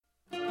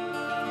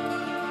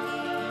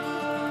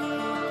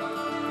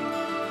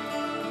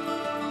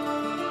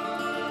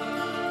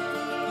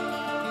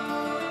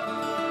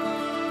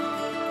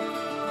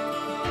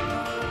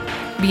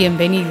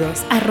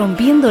Bienvenidos a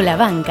Rompiendo la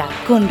Banca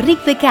con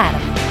Rick Decar,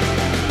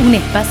 un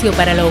espacio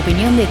para la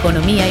opinión de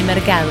economía y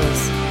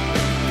mercados.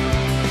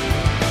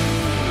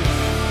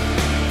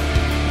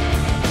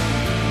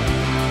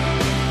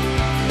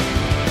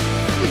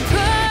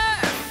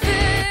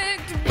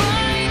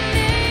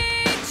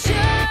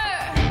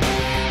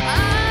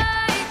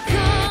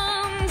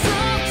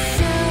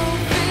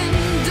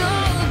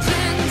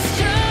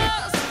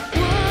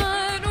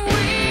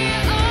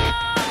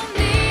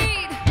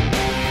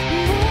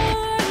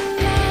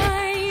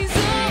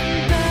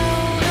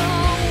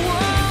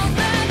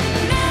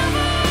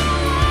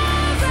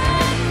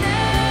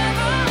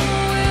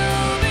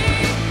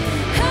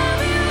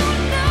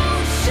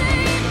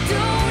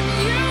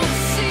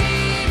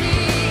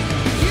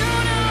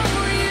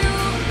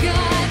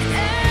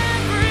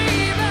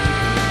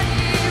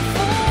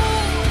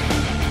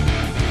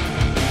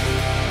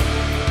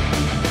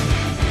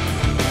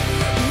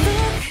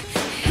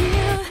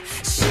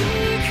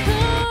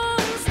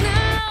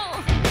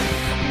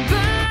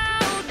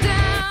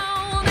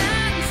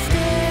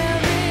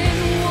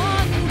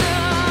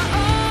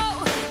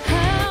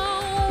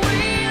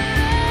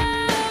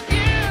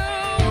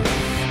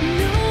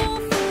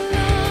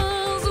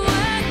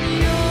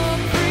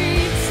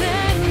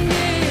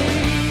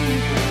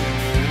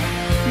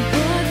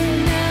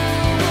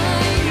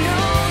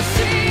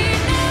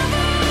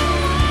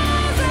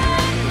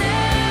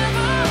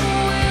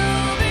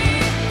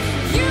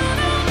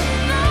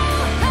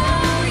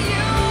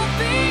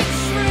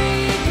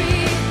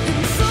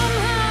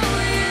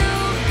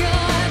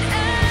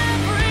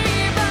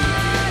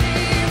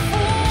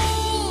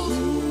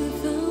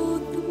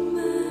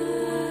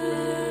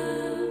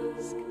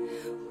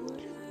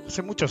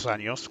 Hace muchos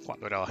años,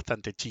 cuando era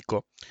bastante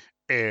chico,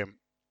 eh,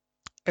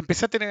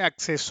 empecé a tener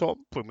acceso,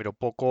 primero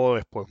poco,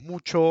 después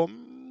mucho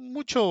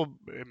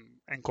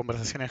en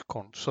conversaciones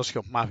con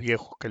socios más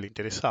viejos que le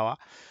interesaba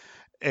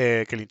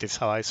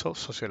eso,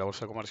 socio de la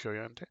Bolsa de Comercio,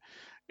 obviamente,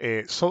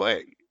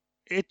 sobre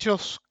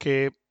hechos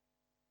que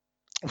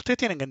ustedes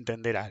tienen que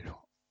entender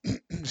algo.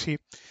 ¿Sí?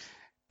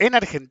 En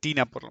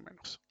Argentina, por lo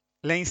menos,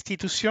 la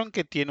institución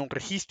que tiene un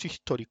registro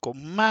histórico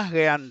más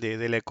grande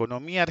de la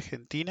economía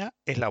argentina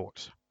es la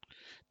Bolsa.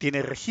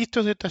 Tiene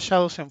registros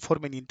detallados en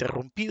forma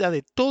ininterrumpida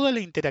de toda la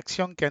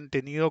interacción que han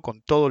tenido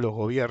con todos los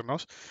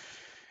gobiernos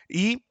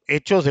y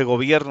hechos de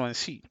gobierno en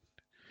sí.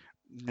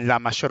 La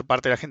mayor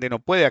parte de la gente no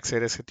puede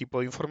acceder a ese tipo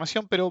de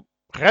información, pero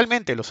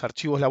realmente los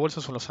archivos de la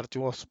bolsa son los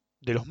archivos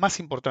de los más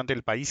importantes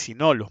del país, si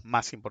no los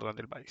más importantes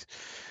del país.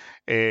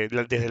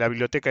 Desde la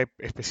biblioteca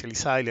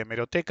especializada y la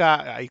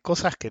hemeroteca hay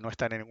cosas que no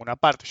están en ninguna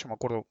parte. Yo me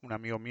acuerdo un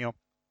amigo mío,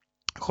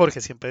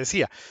 Jorge, siempre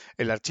decía,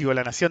 el archivo de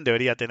la Nación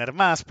debería tener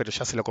más, pero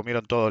ya se lo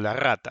comieron todas las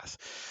ratas.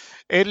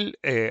 El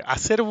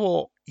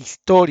acervo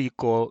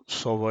histórico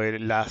sobre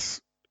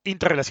las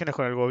interrelaciones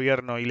con el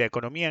gobierno y la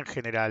economía en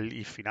general,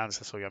 y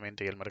finanzas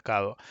obviamente, y el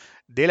mercado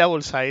de la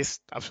bolsa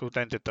es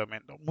absolutamente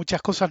tremendo.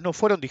 Muchas cosas no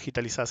fueron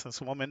digitalizadas en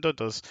su momento,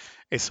 entonces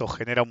eso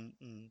genera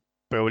un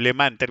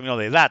problema en términos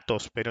de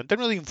datos, pero en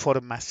términos de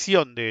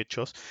información de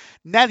hechos,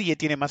 nadie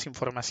tiene más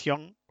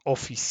información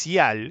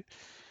oficial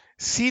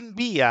sin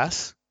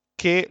vías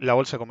que la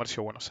Bolsa de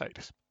Comercio de Buenos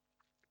Aires.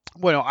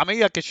 Bueno, a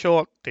medida que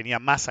yo tenía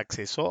más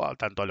acceso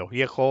tanto a los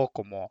viejos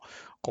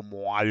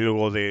como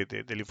algo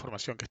de la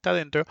información que está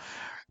dentro,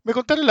 me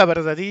contaron la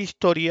verdadera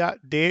historia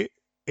de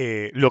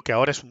lo que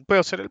ahora es un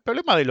prócer. El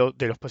problema de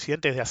los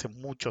presidentes de hace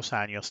muchos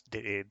años,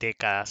 de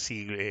décadas,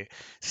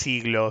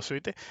 siglos,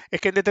 ¿viste?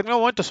 Es que en determinado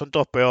momento son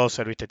todos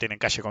prócer, ¿viste? Tienen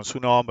calle con su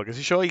nombre, qué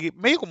sé yo, y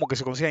medio como que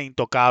se consideran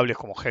intocables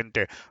como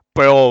gente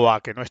proba,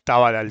 que no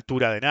estaba a la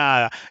altura de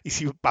nada. Y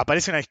si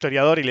aparece un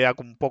historiador y le da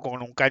como un poco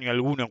con un caño a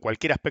alguno en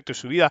cualquier aspecto de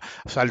su vida,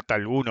 salta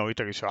alguno,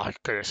 ¿viste? Que dice, ¡ay,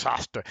 qué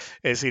desastre!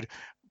 Es decir,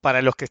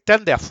 para los que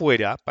están de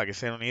afuera, para que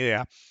se den una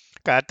idea,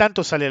 cada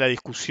tanto sale la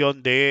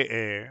discusión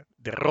de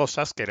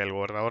Rosas, que era el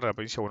gobernador de la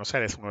provincia de Buenos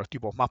Aires, uno de los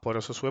tipos más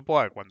poderosos de su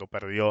época, cuando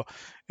perdió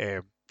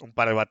un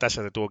par de batallas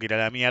se tuvo que ir a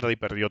la mierda y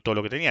perdió todo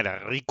lo que tenía, era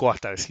rico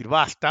hasta decir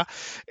basta,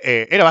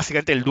 era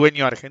básicamente el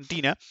dueño de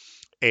Argentina.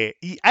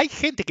 Y hay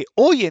gente que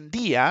hoy en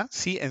día,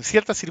 ¿sí? En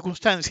ciertas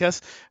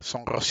circunstancias,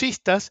 son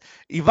rosistas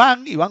y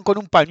van con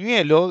un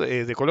pañuelo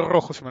de color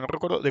rojo, si me no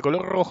recuerdo, de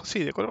color rojo, sí,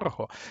 de color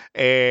rojo,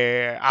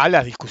 a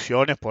las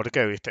discusiones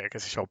porque, viste, qué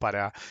sé yo,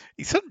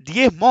 Y son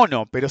 10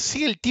 monos, pero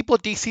sí el tipo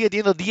sigue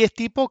teniendo 10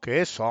 tipos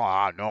que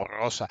son, no,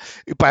 rosa.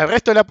 Y para el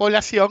resto de la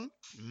población,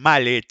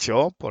 mal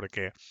hecho,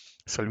 porque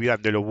se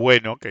olvidan de lo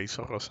bueno que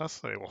hizo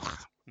Rosas.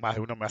 Más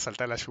de uno me va a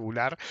saltar la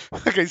yugular,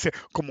 que dice,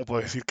 ¿cómo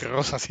puedo decir que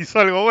Rosas hizo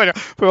algo bueno?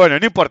 Pero bueno,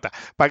 no importa.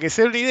 Para que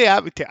se den una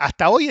idea, ¿viste?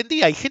 Hasta hoy en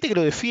día hay gente que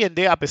lo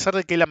defiende, a pesar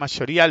de que la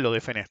mayoría lo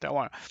defenestra.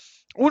 Bueno,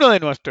 uno de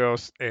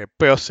nuestros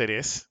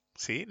próceres,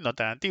 ¿sí? No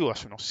tan antiguo,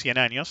 hace unos 100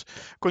 años,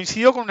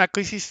 coincidió con una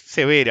crisis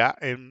severa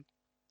en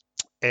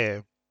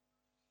eh,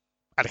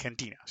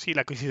 Argentina, ¿sí?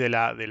 La crisis de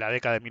la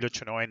década de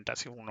 1890,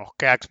 ¿sí? Unos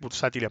cracks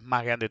bursátiles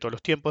más grandes de todos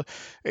los tiempos.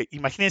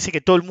 Imagínense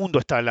que todo el mundo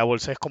estaba en la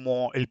bolsa, es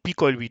como el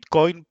pico del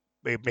Bitcoin,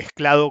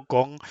 mezclado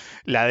con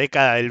la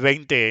década del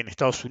 20 en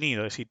Estados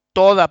Unidos. Es decir,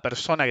 toda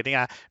persona que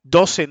tenía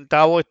 2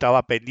 centavos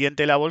estaba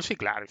pendiente de la bolsa y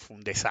claro, fue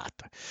un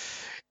desastre.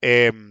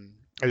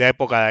 En la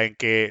época en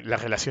que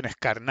las relaciones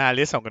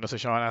carnales, aunque no se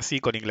llamaban así,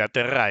 con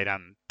Inglaterra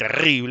eran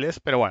terribles,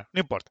 pero bueno, no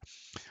importa.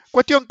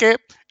 Cuestión que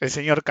el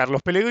señor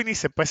Carlos Pellegrini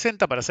se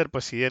presenta para ser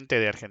presidente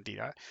de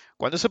Argentina.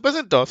 Cuando se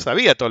presentó,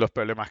 sabía todos los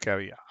problemas que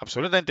había,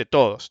 absolutamente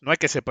todos. No es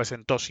que se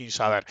presentó sin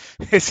saber.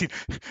 Es decir,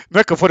 no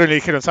es que fueron y le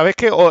dijeron, ¿sabes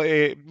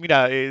qué?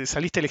 Mira,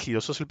 saliste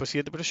elegido, sos el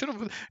presidente, pero yo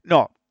no...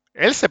 No,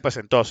 él se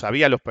presentó,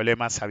 sabía los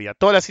problemas, sabía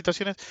todas las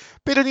situaciones,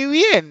 pero ni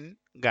bien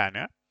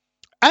gana,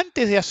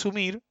 antes de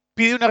asumir,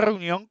 pide una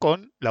reunión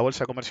con la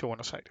Bolsa de Comercio de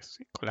Buenos Aires,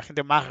 ¿sí? Con la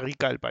gente más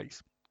rica del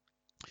país.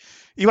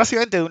 Y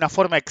básicamente de una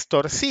forma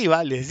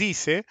extorsiva les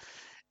dice,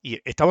 y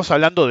estamos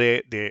hablando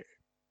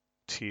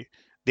sí,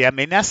 de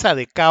amenaza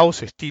de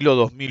caos estilo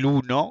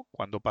 2001,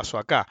 cuando pasó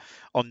acá.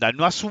 Onda,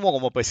 no asumo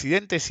como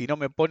presidente si no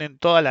me ponen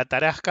toda la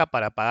tarasca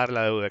para pagar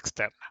la deuda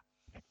externa.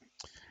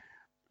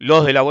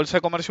 Los de la Bolsa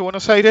de Comercio de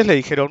Buenos Aires le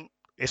dijeron,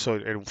 eso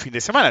era un fin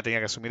de semana, tenía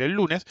que asumir el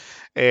lunes,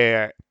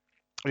 le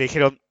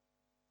dijeron,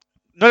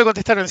 no le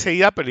contestaron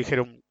enseguida, pero le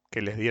dijeron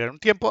que les dieran un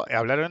tiempo,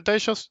 hablaron entre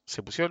ellos,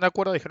 se pusieron de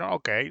acuerdo, dijeron,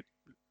 ok,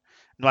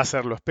 no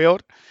hacerlo es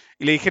peor,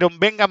 y le dijeron,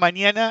 venga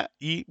mañana,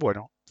 y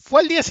bueno,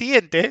 fue al día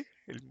siguiente,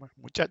 el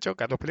muchacho,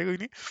 Carlos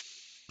Pellegrini,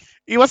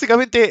 y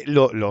básicamente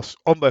los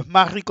hombres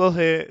más ricos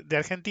de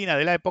Argentina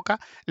de la época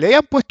le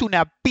habían puesto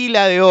una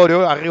pila de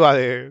oro arriba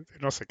de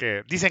no sé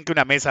qué. Dicen que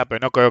una mesa, pero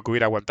no creo que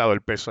hubiera aguantado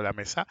el peso de la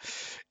mesa.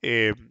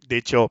 De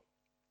hecho,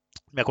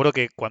 me acuerdo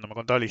que cuando me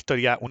contaba la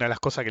historia, una de las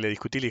cosas que le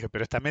discutí, le dije,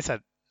 pero esta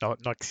mesa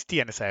no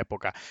existía en esa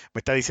época. Me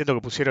está diciendo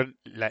que pusieron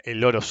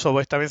el oro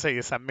sobre esta mesa y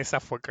esa mesa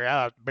fue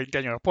creada 20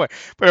 años después.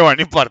 Pero bueno,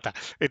 no importa.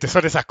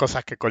 Son esas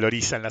cosas que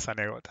colorizan las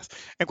anécdotas.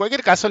 En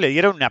cualquier caso, le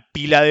dieron una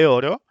pila de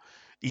oro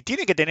y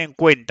tiene que tener en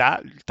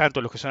cuenta, tanto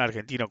los que son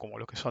argentinos como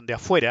los que son de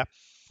afuera,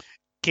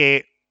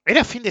 que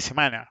era fin de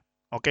semana.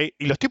 ¿Ok?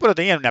 Y los tipos no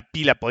tenían una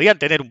pila, podían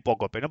tener un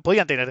poco, pero no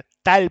podían tener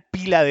tal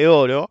pila de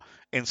oro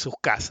en sus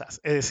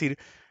casas. Es decir,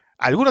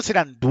 algunos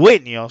eran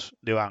dueños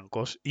de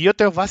bancos y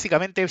otros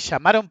básicamente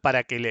llamaron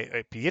para que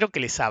le pidieron que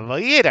les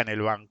abrieran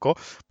el banco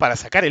para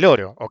sacar el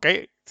oro, ¿ok?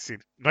 Sí,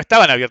 no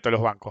estaban abiertos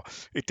los bancos.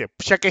 ¿Viste?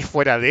 Ya que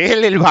fuera de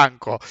él el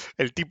banco,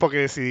 el tipo que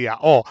decidía,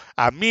 o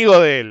amigo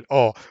de él,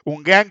 o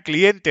un gran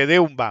cliente de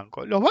un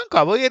banco. Los bancos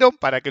abrieron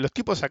para que los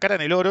tipos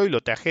sacaran el oro y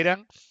lo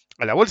trajeran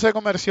a la bolsa de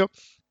comercio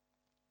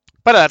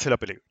para dárselo a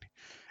Pellegrini.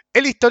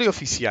 En la historia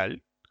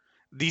oficial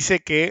dice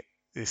que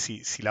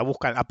si la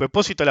buscan, a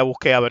propósito la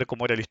busqué a ver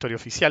cómo era la historia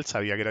oficial,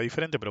 sabía que era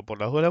diferente, pero por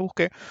las dudas la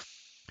busqué.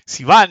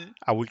 Si van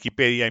a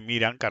Wikipedia y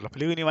miran Carlos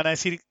Pellegrini,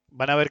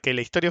 van a ver que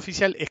la historia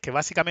oficial es que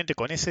básicamente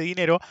con ese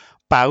dinero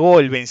pagó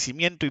el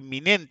vencimiento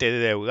inminente de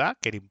deuda,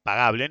 que era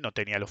impagable, no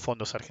tenía los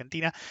fondos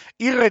Argentina,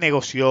 y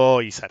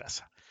renegoció y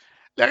zaraza.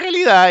 La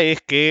realidad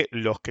es que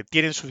los que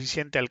tienen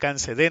suficiente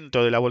alcance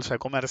dentro de la Bolsa de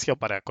Comercio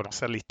para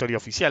conocer la historia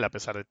oficial, a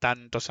pesar de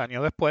tantos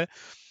años después,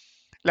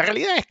 la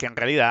realidad es que en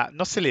realidad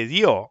no se le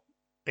dio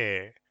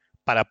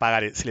para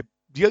pagar, se le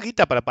dio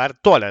guita para pagar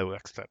toda la deuda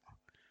externa.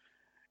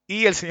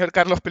 Y el señor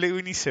Carlos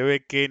Pellegrini se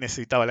ve que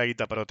necesitaba la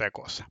guita para otra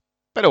cosa.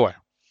 Pero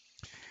bueno.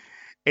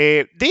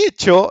 De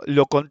hecho,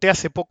 lo conté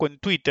hace poco en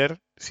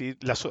Twitter. ¿Sí?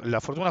 La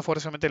fortuna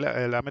forzosamente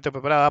la meto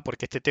preparada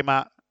porque este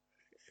tema,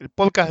 el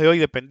podcast de hoy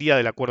dependía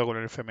del acuerdo con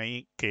el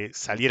FMI que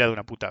saliera de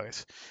una puta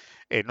vez.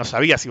 No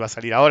sabía si iba a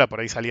salir ahora,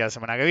 por ahí salía la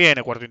semana que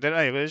viene, cuarto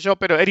intermedio, qué sé yo,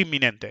 pero era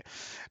inminente.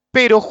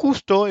 Pero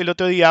justo el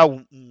otro día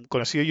un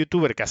conocido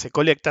youtuber que hace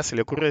colectas se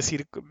le ocurrió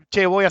decir,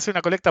 che, voy a hacer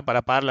una colecta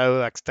para pagar la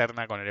deuda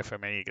externa con el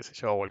FMI, qué sé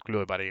yo, o el Club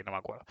de París, no me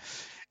acuerdo.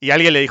 Y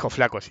alguien le dijo,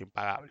 flaco, es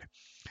impagable.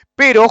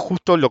 Pero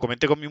justo lo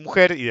comenté con mi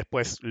mujer y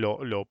después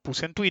lo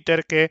puse en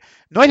Twitter que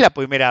no es la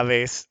primera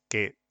vez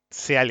que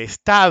sea el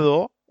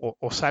Estado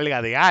o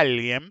salga de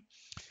alguien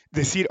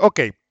decir, ok,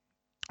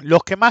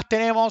 los que más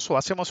tenemos o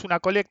hacemos una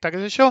colecta, qué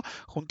sé yo,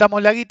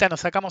 juntamos la guita, nos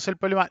sacamos el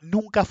problema,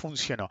 nunca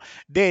funcionó.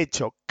 De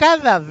hecho,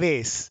 cada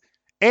vez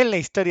en la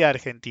historia de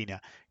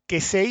Argentina que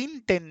se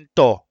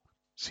intentó,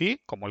 ¿sí?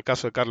 Como el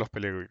caso de Carlos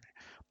Pellegrini,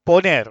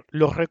 poner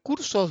los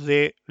recursos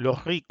de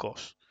los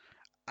ricos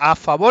a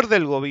favor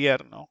del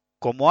gobierno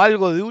como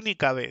algo de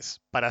única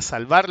vez para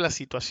salvar la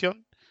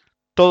situación,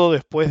 todo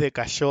después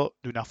decayó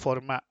de una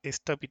forma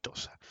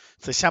estrepitosa.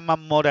 Se llama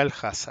moral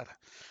hazard.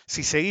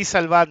 Si seguís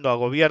salvando a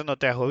gobierno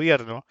tras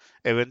gobierno,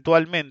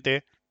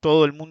 eventualmente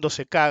todo el mundo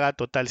se caga,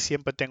 total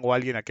siempre tengo a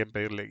alguien a quien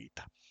pedirle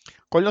guita.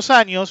 Con los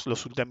años,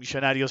 los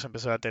ultramillonarios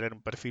empezaron a tener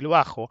un perfil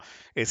bajo.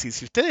 Es decir,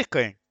 si ustedes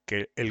creen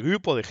que el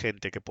grupo de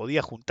gente que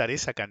podía juntar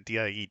esa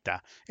cantidad de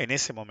guita en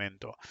ese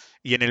momento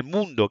y en el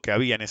mundo que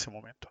había en ese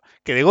momento,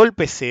 que de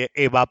golpe se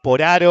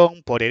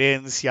evaporaron por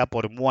herencia,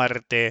 por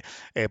muerte,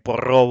 por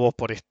robos,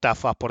 por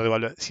estafas, por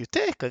devaluación. Si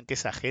ustedes creen que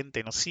esa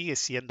gente no sigue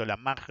siendo la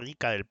más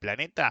rica del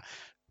planeta,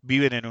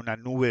 viven en una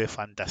nube de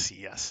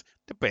fantasías,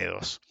 de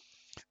pedos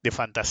de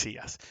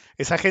fantasías.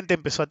 Esa gente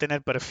empezó a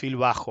tener perfil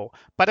bajo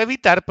para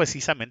evitar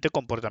precisamente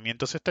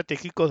comportamientos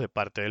estratégicos de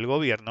parte del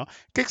gobierno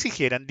que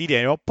exigieran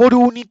dinero por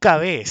única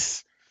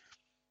vez.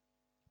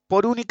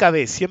 por única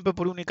vez, siempre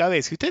por única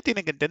vez. Y ustedes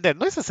tienen que entender,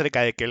 no es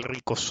acerca de que el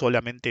rico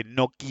solamente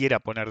no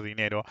quiera poner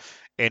dinero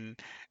en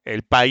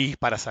el país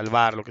para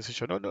salvarlo, qué sé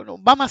yo. No, no,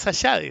 no, va más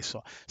allá de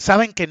eso.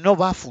 Saben que no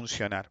va a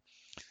funcionar.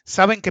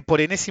 Saben que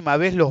por enésima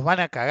vez los van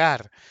a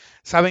cagar.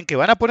 Saben que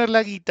van a poner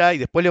la guita y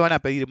después le van a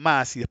pedir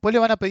más, y después le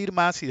van a pedir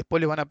más, y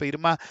después le van a pedir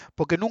más,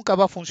 porque nunca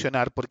va a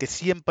funcionar, porque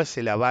siempre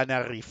se la van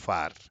a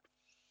rifar.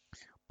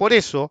 Por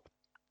eso,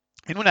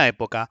 en una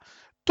época,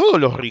 todos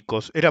los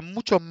ricos eran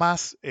mucho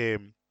más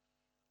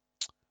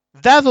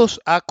dados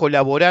a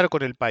colaborar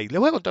con el país. Les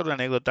voy a contar una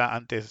anécdota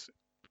antes,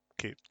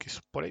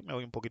 por ahí me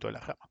voy un poquito de la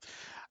rama.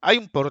 Hay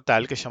un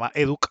portal que se llama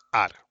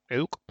Educar,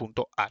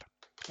 educ.ar.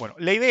 Bueno,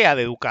 la idea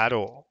de Educar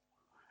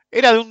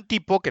era de un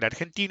tipo que era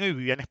argentino y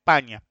vivía en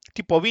España. El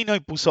tipo vino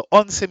y puso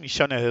 11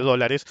 millones de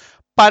dólares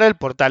para el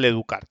portal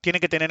Educar. Tiene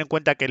que tener en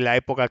cuenta que en la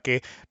época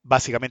que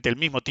básicamente el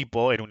mismo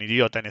tipo era un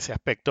idiota en ese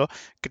aspecto,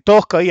 que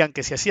todos creían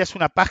que si hacías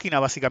una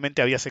página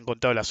básicamente habías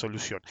encontrado la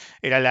solución.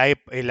 Era la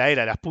era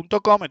de las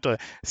 .com,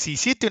 entonces si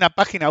hiciste una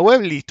página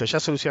web, listo,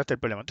 ya solucionaste el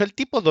problema. Entonces el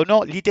tipo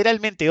donó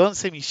literalmente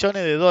 11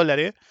 millones de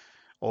dólares,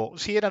 o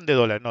si eran de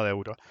dólares, no de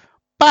euros,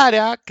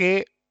 para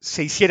que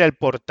se hiciera el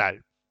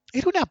portal.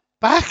 Era una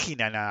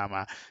página nada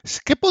más.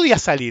 ¿Qué podía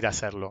salir a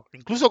hacerlo?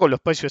 Incluso con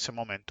los precios de ese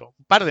momento.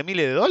 ¿Un par de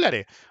miles de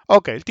dólares?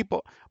 Ok, el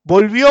tipo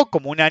volvió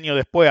como un año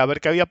después a ver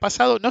qué había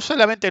pasado. No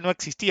solamente no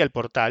existía el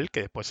portal,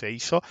 que después se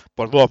hizo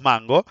por 2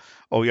 mangos,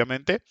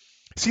 obviamente,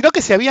 sino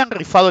que se habían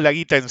rifado la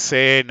guita en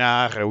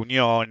cenas,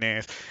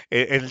 reuniones,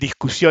 en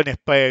discusiones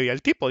previas.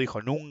 El tipo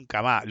dijo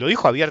nunca más, lo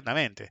dijo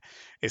abiertamente.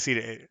 Es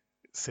decir,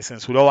 se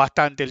censuró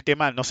bastante el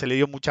tema, no se le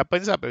dio mucha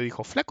prensa, pero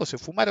dijo, flaco, se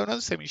fumaron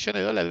 11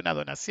 millones de dólares de una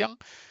donación,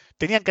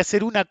 tenían que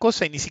hacer una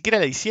cosa y ni siquiera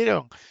la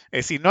hicieron.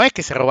 Es decir, no es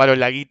que se robaron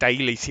la guita y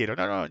la hicieron,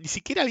 no, no, ni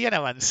siquiera habían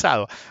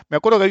avanzado. Me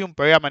acuerdo que había un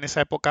programa en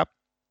esa época,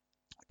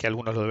 que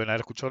algunos lo deben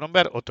haber escuchado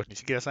nombrar, otros ni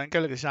siquiera saben qué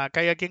habla, que se llama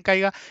Caiga quien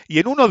caiga, y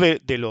en uno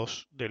de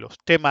los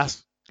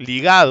temas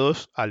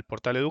ligados al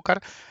portal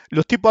Educar,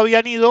 los tipos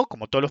habían ido,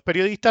 como todos los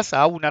periodistas,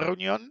 a una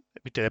reunión,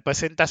 ¿viste?, de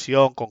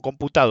presentación con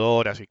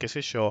computadoras y qué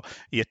sé yo,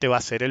 y este va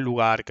a ser el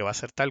lugar, que va a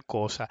ser tal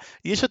cosa,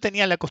 y ellos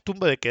tenían la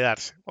costumbre de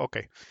quedarse. Ok.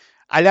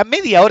 A la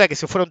media hora que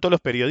se fueron todos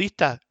los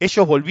periodistas,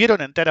 ellos volvieron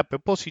a entrar a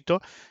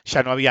propósito,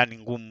 ya no había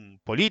ningún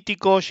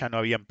político, ya no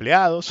había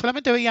empleados,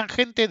 solamente veían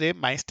gente de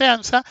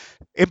maestranza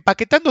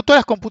empaquetando todas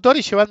las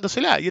computadoras y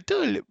llevándoselas. Y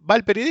entonces va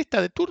el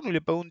periodista de turno y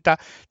le pregunta,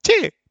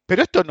 che,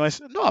 pero esto no es,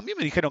 no, a mí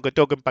me dijeron que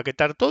tengo que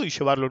empaquetar todo y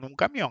llevarlo en un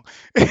camión.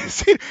 Es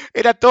decir,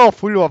 era todo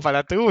fulbo para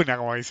la tribuna,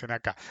 como dicen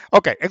acá.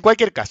 Ok, en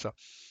cualquier caso,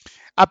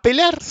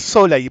 apelar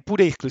sola y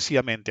pura y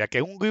exclusivamente a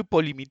que un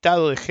grupo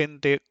limitado de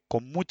gente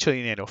con mucho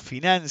dinero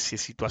financie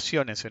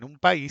situaciones en un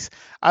país,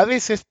 a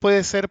veces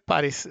puede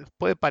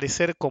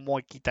parecer como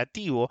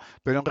equitativo,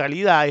 pero en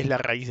realidad es la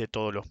raíz de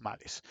todos los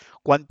males.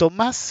 Cuanto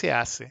más se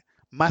hace,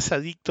 más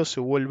adicto se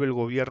vuelve el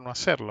gobierno a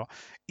hacerlo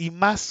y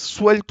más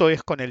suelto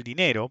es con el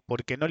dinero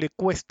porque no le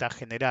cuesta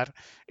generar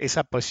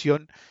esa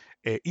presión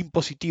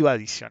impositiva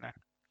adicional.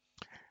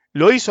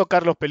 Lo hizo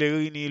Carlos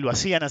Pellegrini, lo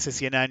hacían hace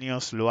 100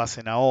 años, lo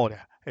hacen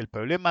ahora. El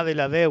problema de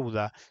la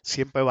deuda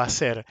siempre va a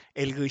ser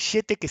el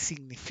grillete que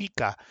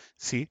significa,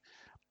 ¿sí?,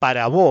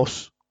 para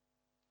vos,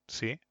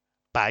 ¿sí?,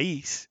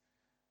 país,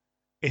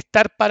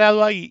 estar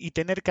parado ahí y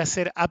tener que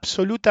hacer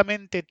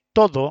absolutamente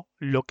todo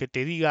lo que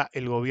te diga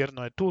el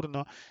gobierno de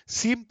turno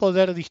sin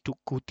poder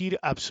discutir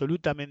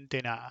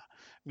absolutamente nada.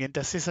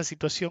 Mientras esa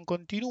situación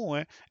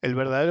continúe, el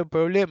verdadero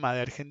problema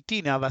de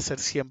Argentina va a ser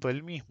siempre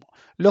el mismo,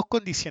 los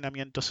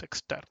condicionamientos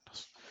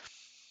externos.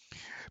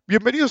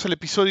 Bienvenidos al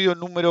episodio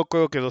número,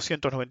 creo que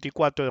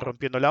 294 de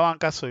Rompiendo la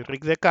Banca. Soy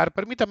Rick Decar.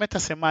 Permítame esta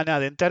semana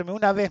adentrarme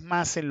una vez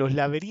más en los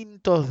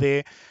laberintos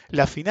de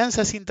las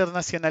finanzas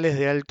internacionales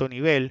de alto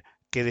nivel,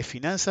 que de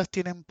finanzas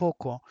tienen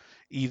poco,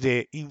 y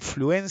de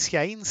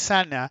influencia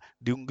insana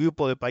de un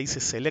grupo de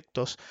países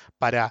selectos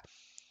para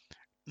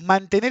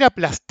mantener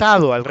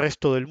aplastado al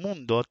resto del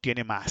mundo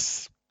tiene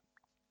más.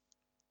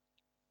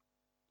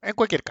 En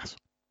cualquier caso,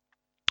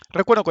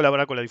 recuerdo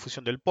colaborar con la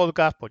difusión del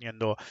podcast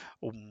poniendo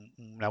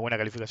una buena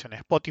calificación en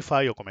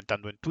Spotify o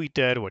comentando en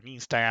Twitter o en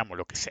Instagram o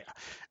lo que sea.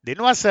 De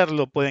no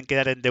hacerlo pueden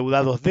quedar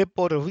endeudados de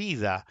por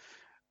vida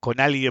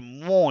con alguien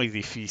muy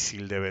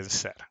difícil de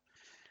vencer,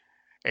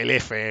 el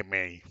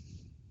FMI.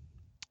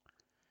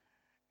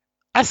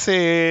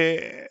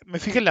 Me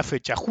fijé en la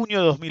fecha, junio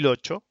de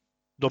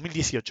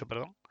 2018,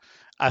 perdón,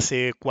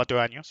 hace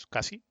 4 años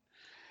casi.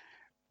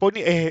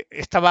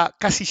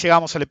 Casi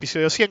llegamos al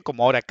episodio 100,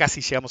 como ahora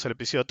casi llegamos al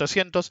episodio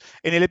 300.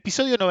 En el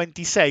episodio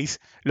 96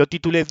 lo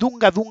titulé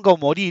Dunga Dunga o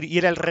Morir y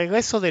era el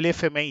regreso del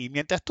FMI,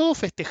 mientras todos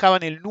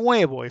festejaban el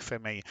nuevo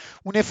FMI,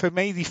 un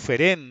FMI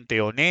diferente,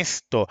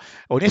 honesto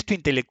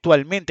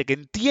intelectualmente, que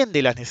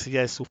entiende las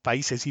necesidades de sus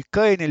países y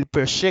cree en el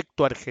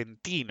proyecto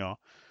argentino.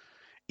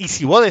 Y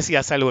si vos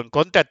decías algo en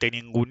contra, te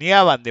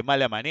ninguneaban de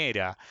mala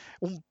manera.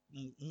 Un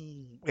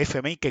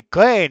FMI que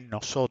cree en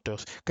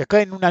nosotros, que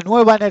cree en una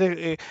nueva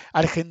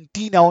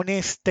Argentina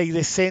honesta y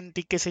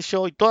decente y qué sé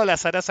yo, y toda la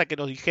zaraza que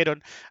nos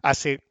dijeron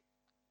hace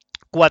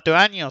 4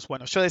 años,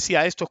 bueno, yo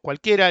decía, esto es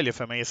cualquiera, el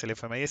FMI es el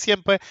FMI de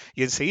siempre,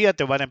 y enseguida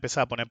te van a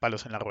empezar a poner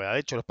palos en la rueda.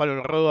 De hecho, los palos en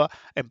la rueda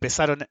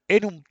empezaron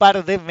en un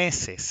par de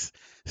meses,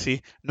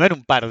 ¿sí? No en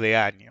un par de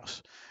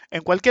años.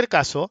 En cualquier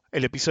caso,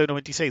 el episodio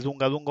 96,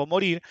 Dunga Dunga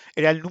Morir,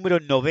 era el número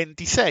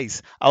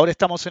 96. Ahora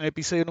estamos en el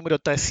episodio número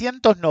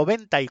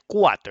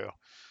 394.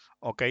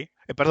 ¿Ok?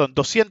 Perdón,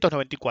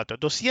 294,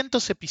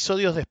 200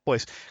 episodios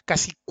después,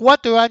 casi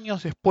 4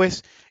 años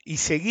después, y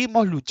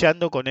seguimos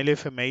luchando con el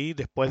FMI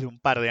después de un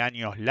par de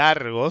años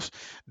largos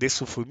de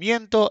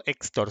sufrimiento,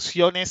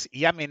 extorsiones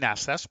y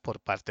amenazas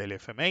por parte del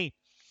FMI.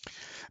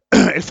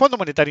 El Fondo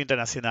Monetario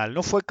Internacional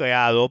no fue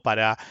creado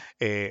para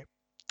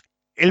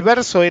el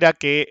verso era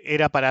que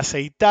era para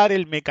aceitar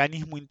el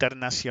mecanismo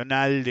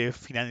internacional de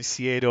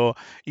financiero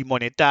y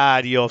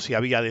monetario, si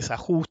había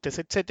desajustes,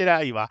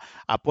 etcétera, iba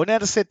a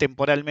ponerse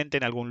temporalmente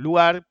en algún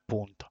lugar,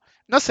 punto.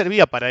 No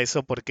servía para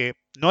eso porque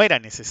no era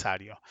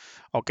necesario,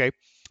 ¿ok?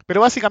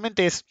 Pero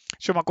básicamente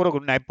yo me acuerdo que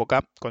en una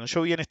época, cuando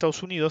yo vivía en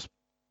Estados Unidos,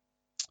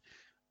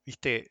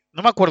 ¿viste?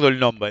 No me acuerdo el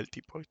nombre del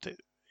tipo, ¿viste?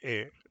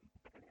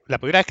 La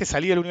primera vez que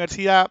salí de la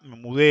universidad me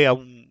mudé a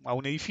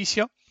un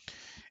edificio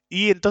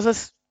y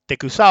entonces te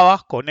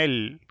cruzabas con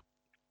el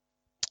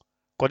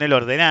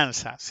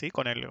ordenanza, ¿sí?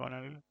 Con el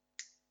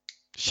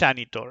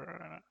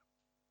janitor,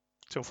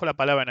 se me fue la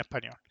palabra en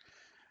español.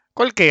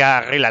 Con el que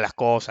arregla las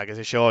cosas, qué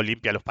sé yo,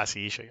 limpia los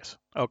pasillos y eso.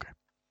 Ok.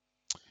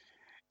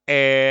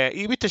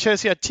 Y viste, yo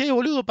decía, che,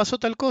 boludo, pasó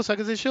tal cosa,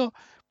 qué sé yo.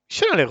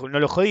 Yo no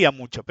lo jodía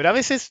mucho, pero a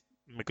veces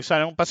me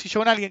cruzaba en un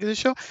pasillo con alguien, qué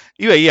sé yo,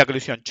 y veía que le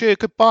decían, che,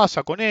 ¿qué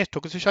pasa con esto?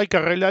 Qué sé yo, hay que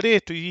arreglar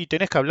esto y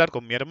tenés que hablar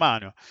con mi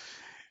hermano.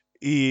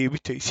 Y,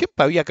 viste, y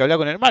siempre había que hablar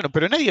con el hermano,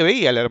 pero nadie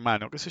veía al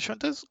hermano, qué sé yo.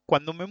 Entonces,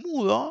 cuando me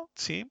mudo,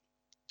 ¿sí?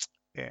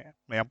 Me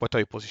habían puesto a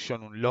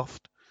disposición un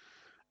loft,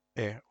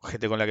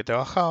 gente con la que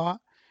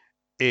trabajaba.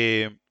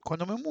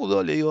 Cuando me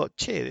mudo, le digo,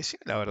 che,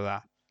 decime la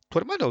verdad, ¿tu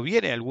hermano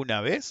viene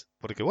alguna vez?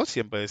 Porque vos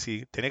siempre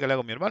decís, tenés que hablar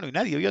con mi hermano y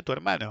nadie vio a tu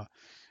hermano.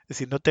 Es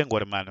decir, no tengo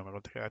hermano, me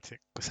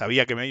contestaste.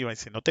 Sabía que me iba a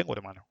decir, no tengo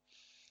hermano.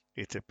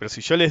 Pero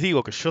si yo les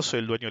digo que yo soy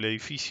el dueño del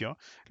edificio,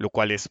 lo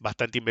cual es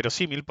bastante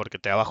inverosímil porque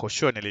trabajo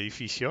yo en el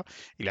edificio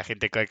y la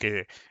gente cree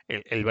que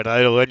el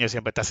verdadero dueño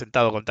siempre está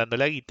sentado contando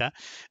la guita,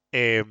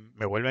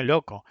 me vuelven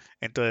loco.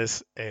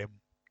 Entonces,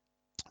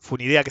 fue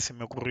una idea que se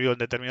me ocurrió en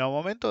determinado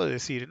momento de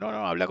decir, no,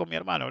 no, habla con mi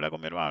hermano, habla con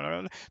mi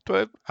hermano.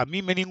 Entonces, a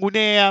mí me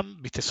ningunean,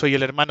 viste, soy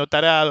el hermano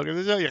tarado, qué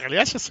sé yo, y en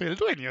realidad yo soy el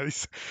dueño,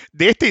 dice,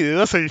 de este y de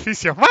 2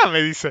 edificios más,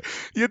 me dice.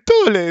 Y en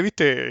todo,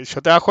 viste,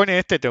 yo trabajo en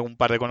este, tengo un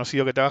par de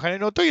conocidos que trabajan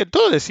en otro, y en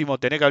todo decimos,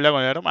 tenés que hablar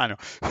con el hermano.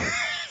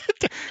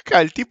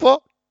 Claro, el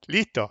tipo,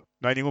 listo,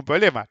 no hay ningún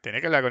problema,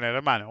 tenés que hablar con el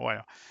hermano.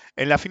 Bueno,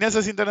 en las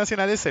finanzas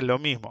internacionales es lo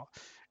mismo.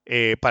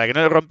 Para que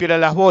no le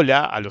rompieran las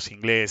bolas a los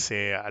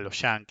ingleses, a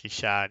los yanquis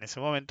ya en ese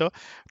momento,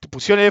 te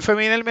pusieron el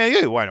FMI en el medio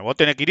y bueno, vos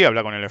tenés que ir a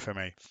hablar con el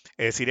FMI.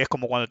 Es decir, es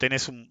como cuando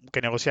tenés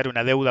que negociar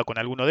una deuda con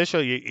alguno de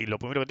ellos y lo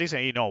primero que te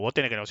dicen, y no, vos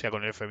tenés que negociar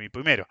con el FMI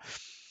primero.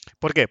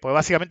 ¿Por qué? Porque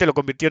básicamente lo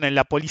convirtieron en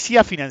la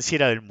policía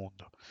financiera del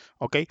mundo.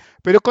 ¿Ok?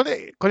 Pero con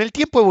el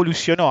tiempo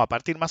evolucionó, a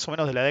partir más o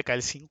menos de la década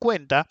del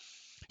 50,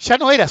 ya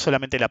no era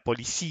solamente la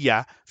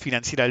policía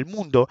financiera del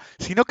mundo,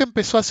 sino que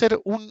empezó a ser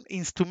un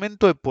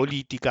instrumento de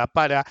política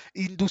para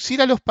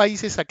inducir a los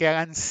países a que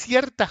hagan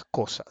ciertas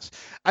cosas.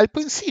 Al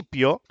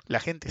principio, la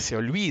gente se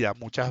olvida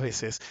muchas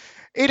veces,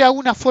 era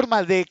una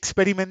forma de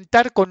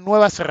experimentar con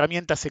nuevas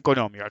herramientas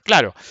económicas.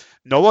 Claro,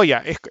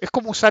 es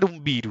como usar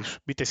un virus,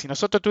 ¿viste? Si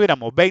nosotros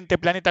tuviéramos 20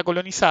 planetas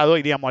colonizados,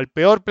 iríamos al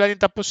peor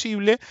planeta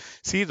posible,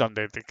 ¿sí?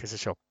 Donde, qué sé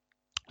yo,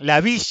 la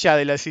villa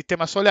del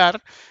sistema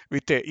solar,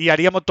 ¿viste? Y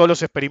haríamos todos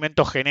los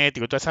experimentos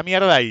genéticos, toda esa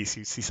mierda, y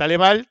si sale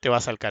mal, te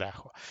vas al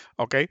carajo.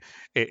 ¿Ok?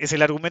 Es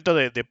el argumento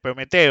de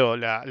Prometeo,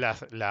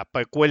 la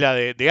precuela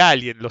de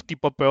Alien. Los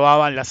tipos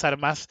probaban las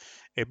armas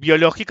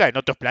biológicas en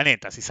otros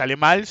planetas. Si sale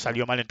mal,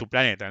 salió mal en tu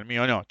planeta, en el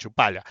mío no,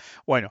 chupala.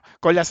 Bueno,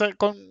 con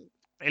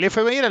el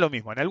FBI era lo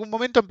mismo. En algún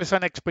momento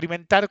empezaron a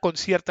experimentar con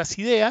ciertas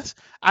ideas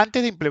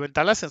antes de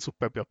implementarlas en sus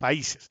propios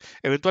países.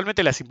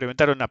 Eventualmente las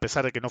implementaron a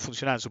pesar de que no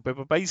funcionaban en sus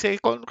propios países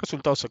con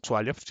resultados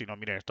sexuales, si no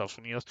miren Estados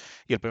Unidos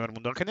y el primer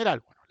mundo en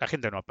general. Bueno, la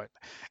gente no aprende.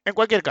 En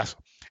cualquier caso,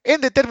 en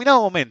determinado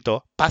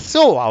momento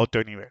pasó a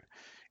otro nivel.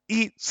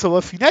 Y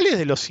sobre finales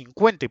de los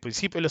 50 y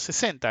principios de los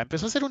 60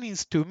 empezó a ser un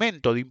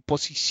instrumento de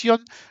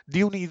imposición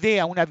de una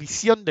idea, una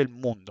visión del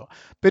mundo.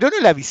 Pero no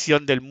la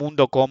visión del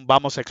mundo con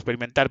vamos a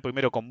experimentar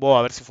primero con vos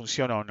a ver si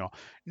funciona o no.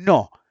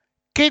 No,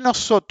 que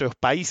nosotros,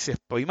 países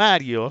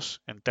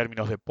primarios, en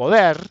términos de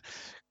poder,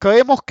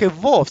 creemos que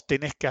vos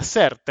tenés que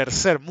hacer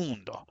tercer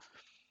mundo.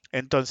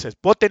 Entonces,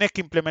 vos tenés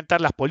que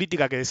implementar las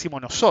políticas que decimos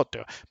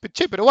nosotros.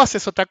 Che, pero vos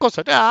haces otra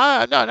cosa.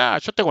 No, no, no,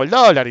 yo tengo el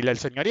dólar y el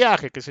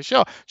señoriaje, qué sé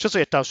yo. Yo soy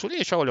de Estados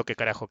Unidos y yo hago lo que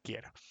carajo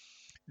quiero.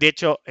 De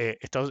hecho,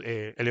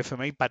 el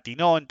FMI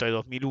patinó entre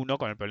 2001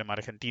 con el problema de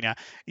Argentina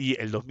y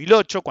el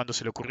 2008 cuando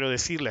se le ocurrió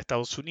decirle a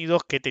Estados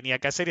Unidos qué tenía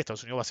que hacer y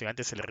Estados Unidos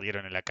básicamente se le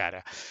rieron en la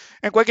cara.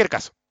 En cualquier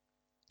caso,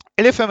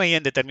 el FMI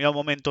en determinado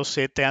momento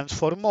se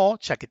transformó,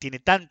 ya que tiene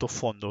tantos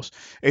fondos,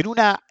 en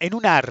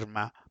un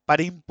arma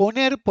para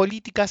imponer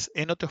políticas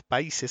en otros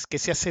países que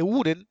se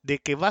aseguren de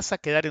que vas a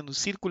quedar en un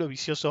círculo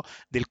vicioso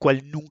del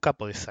cual nunca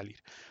podés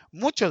salir.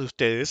 Muchos de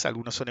ustedes,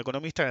 algunos son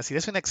economistas, van a decir,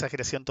 es una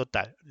exageración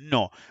total.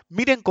 No,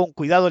 miren con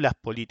cuidado las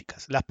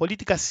políticas. Las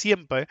políticas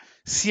siempre,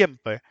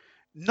 siempre,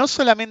 no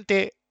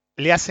solamente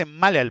le hacen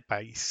mal al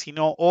país,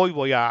 sino hoy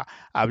voy a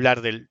hablar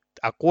del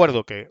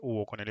acuerdo que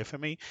hubo con el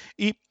FMI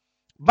y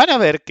van a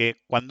ver que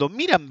cuando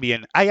miran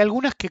bien hay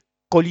algunas que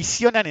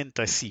colisionan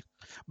entre sí.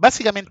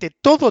 Básicamente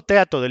todo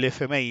trato del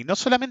FMI no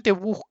solamente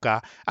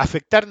busca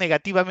afectar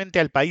negativamente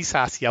al país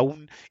hacia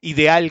un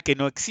ideal que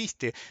no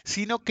existe,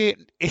 sino que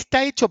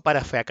está hecho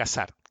para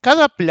fracasar.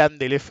 Cada plan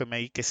del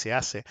FMI que se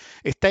hace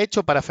está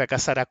hecho para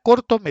fracasar a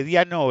corto,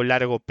 mediano o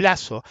largo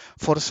plazo,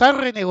 forzar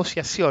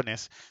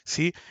renegociaciones,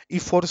 ¿sí? Y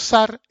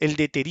forzar el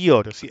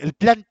deterioro, ¿sí? El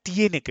plan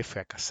tiene que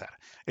fracasar.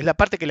 Es la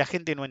parte que la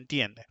gente no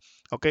entiende.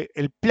 ¿Okay?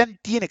 El plan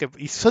tiene que,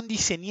 y son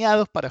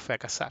diseñados para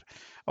fracasar.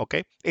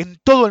 ¿Okay? En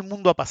todo el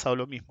mundo ha pasado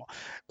lo mismo.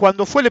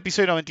 Cuando fue el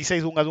episodio 96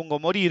 de Dunga Dungo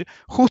Morir,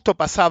 justo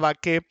pasaba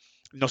que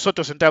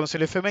nosotros entramos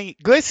en el FMI,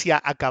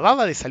 Grecia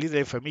acababa de salir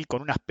del FMI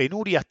con unas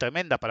penurias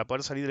tremendas para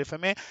poder salir del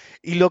FMI,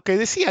 y lo que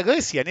decía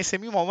Grecia en ese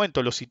mismo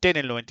momento, lo cité en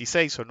el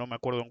 96 o no me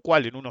acuerdo en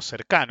cuál, en uno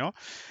cercano,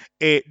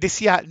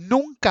 decía,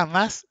 nunca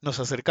más nos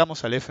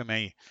acercamos al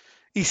FMI.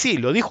 Y sí,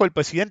 lo dijo el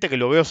presidente que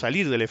lo veo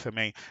salir del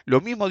FMI. Lo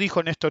mismo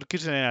dijo Néstor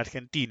Kirchner en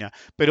Argentina.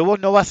 Pero vos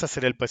no vas a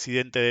ser el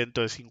presidente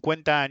dentro de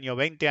 50 años,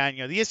 20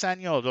 años, 10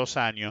 años o 2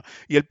 años.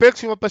 Y el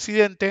próximo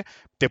presidente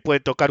te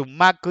puede tocar un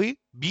Macri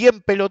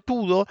bien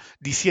pelotudo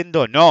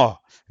diciendo no.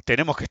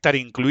 Tenemos que estar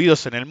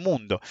incluidos en el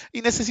mundo.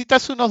 Y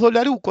necesitas unos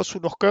dolarucos,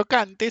 unos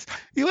crocantes,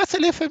 y vas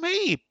al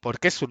FMI,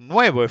 porque es un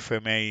nuevo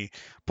FMI,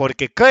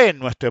 porque cree en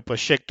nuestro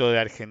proyecto de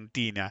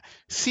Argentina.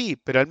 Sí,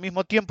 pero al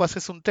mismo tiempo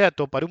haces un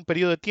trato para un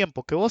periodo de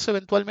tiempo que vos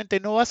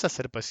eventualmente no vas a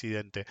ser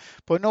presidente,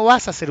 pues no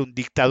vas a ser un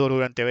dictador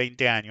durante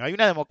 20 años. Hay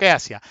una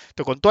democracia.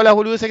 Entonces, con todas las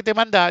boludeces que te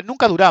manda,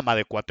 nunca dura más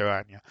de 4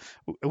 años.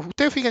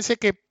 Ustedes fíjense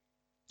que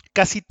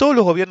casi todos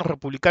los gobiernos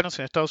republicanos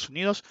en Estados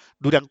Unidos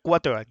duran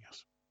 4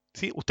 años.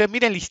 ¿Sí? Ustedes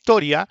miren la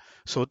historia,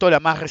 sobre todo la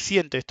más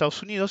reciente de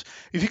Estados Unidos,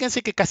 y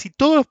fíjense que casi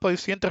todos los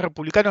presidentes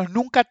republicanos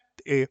nunca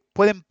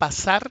pueden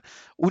pasar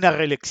una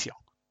reelección.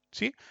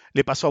 ¿Sí?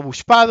 Le pasó a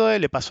Bush padre,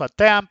 le pasó a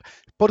Trump.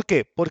 ¿Por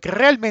qué? Porque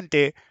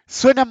realmente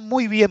suenan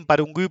muy bien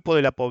para un grupo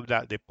de la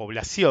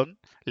población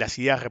las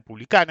ideas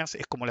republicanas,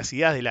 es como las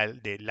ideas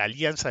de la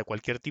alianza de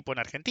cualquier tipo en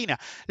Argentina.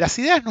 Las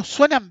ideas nos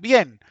suenan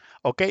bien,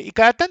 ¿ok? Y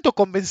cada tanto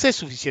convencés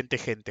suficiente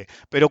gente,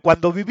 pero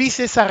cuando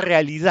vivís esa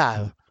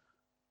realidad,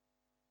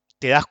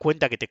 te das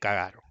cuenta que te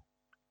cagaron,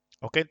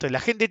 ¿ok? Entonces la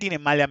gente tiene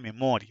mala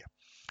memoria.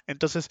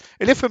 Entonces,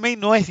 el FMI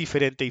no es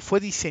diferente y fue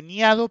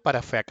diseñado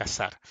para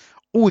fracasar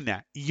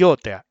una y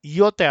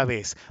otra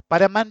vez,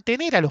 para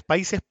mantener a los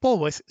países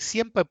pobres,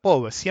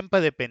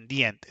 siempre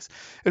dependientes.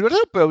 El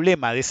verdadero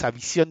problema de esa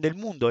visión del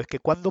mundo es que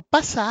cuando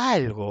pasa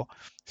algo,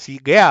 ¿sí?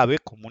 Grave,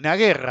 como una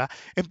guerra,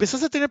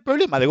 empezás a tener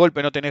problemas. De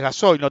golpe no tenés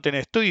gasoil, no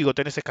tenés trigo,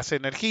 tenés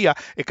escasez de energía,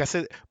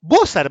 escasez.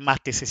 Vos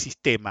armaste ese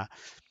sistema.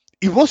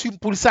 Y vos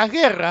impulsás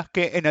guerras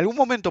que en algún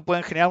momento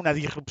pueden generar una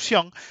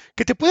disrupción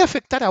que te puede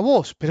afectar a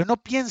vos, pero no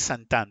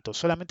piensan tanto,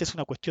 solamente es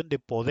una cuestión de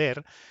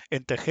poder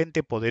entre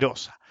gente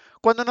poderosa.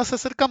 Cuando nos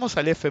acercamos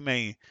al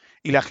FMI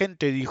y la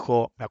gente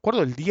dijo, me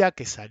acuerdo el día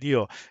que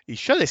salió, y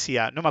yo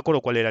decía, no me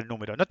acuerdo cuál era el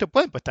número, no te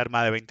pueden prestar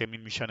más de 20.000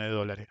 millones de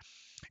dólares.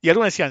 Y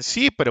algunos decían,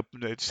 sí, pero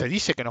se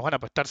dice que nos van a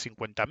prestar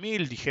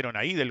 50.000, dijeron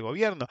ahí del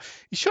gobierno.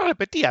 Y yo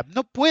repetía,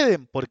 no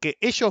pueden porque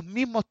ellos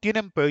mismos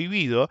tienen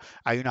prohibido,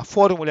 hay una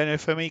fórmula en el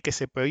FMI que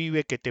se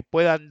prohíbe que te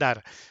puedan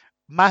dar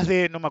más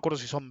de, no me acuerdo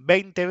si son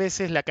 20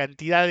 veces la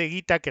cantidad de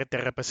guita que te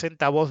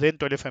representa a vos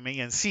dentro del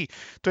FMI en sí.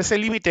 Entonces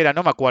el límite era,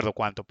 no me acuerdo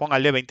cuánto,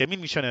 póngale 20.000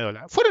 millones de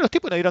dólares. Fueron los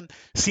tipos que nos dieron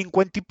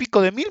 50 y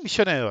pico de mil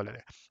millones de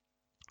dólares.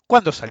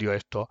 ¿Cuándo salió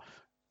esto?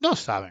 No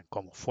saben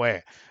cómo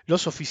fue.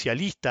 Los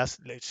oficialistas,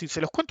 si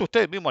se los cuento a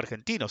ustedes mismos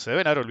argentinos, se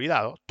deben haber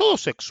olvidado.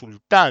 Todos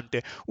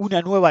exultantes,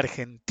 una nueva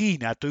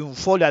Argentina,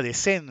 triunfó la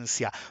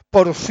decencia,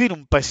 por fin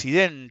un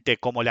presidente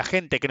como la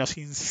gente que nos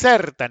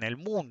inserta en el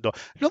mundo.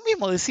 Lo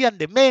mismo decían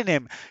de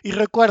Menem. Y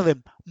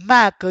recuerden,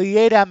 Macri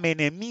era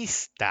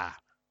menemista.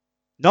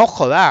 No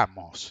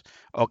jodamos.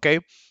 ¿Ok?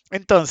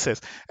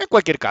 Entonces, en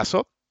cualquier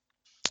caso,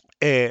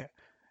 eh,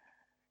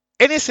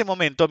 en ese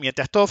momento,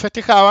 mientras todos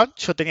festejaban,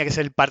 yo tenía que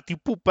ser el party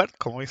pooper,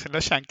 como dicen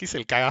los yankees,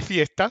 el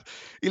cagafiestas,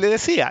 y le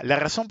decía, la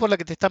razón por la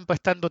que te están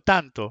prestando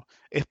tanto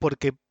es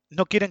porque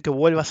no quieren que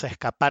vuelvas a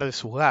escapar de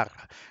sus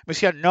garras. Me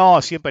decían,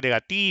 no, siempre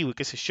negativo y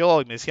qué sé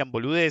yo, y me decían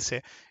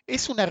boludeces.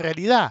 Es una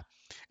realidad.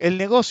 El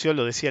negocio,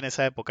 lo decía en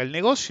esa época, el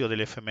negocio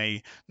del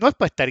FMI no es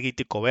para estar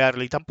guita y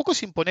coberle, y tampoco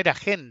es imponer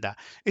agenda,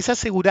 es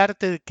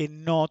asegurarte de que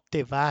no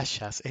te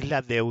vayas, es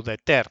la deuda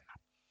eterna.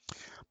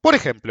 Por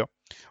ejemplo,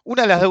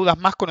 una de las deudas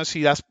más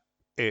conocidas,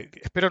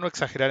 espero no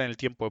exagerar en el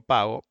tiempo de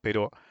pago,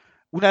 pero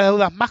una de las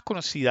deudas más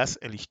conocidas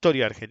en la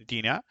historia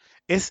argentina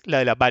es la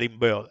de la Baring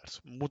Brothers.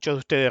 Muchos de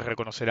ustedes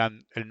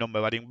reconocerán el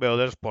nombre Baring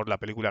Brothers por la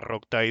película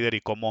Rock Trader y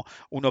cómo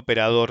un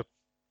operador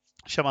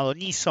llamado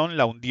Nissan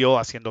la hundió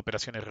haciendo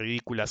operaciones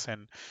ridículas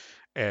en,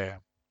 eh,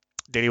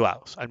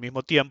 derivados. Al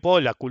mismo tiempo,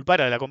 la culpa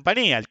era de la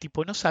compañía. El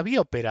tipo no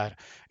sabía operar.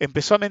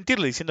 Empezó a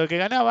mentirle diciendo que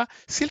ganaba.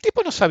 Si el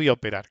tipo no sabía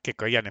operar, ¿que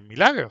creían en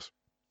milagros?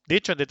 De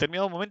hecho, en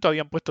determinado momento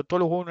habían puesto todos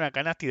los huevos en una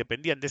canasta y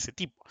dependían de ese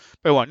tipo.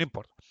 Pero bueno, no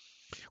importa.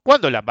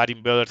 Cuando la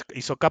Baring Brothers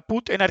hizo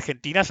caput, en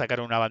Argentina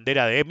sacaron una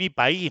bandera de mi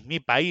país,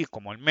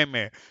 como el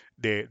meme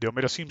de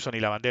Homero Simpson y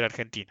la bandera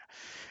argentina.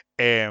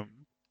 Eh,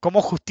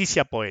 como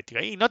justicia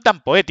poética. Y no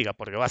tan poética,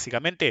 porque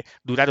básicamente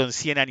duraron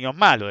 100 años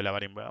más lo de la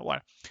Baring Brothers.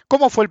 Bueno,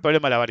 ¿cómo fue el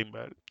problema de la Baring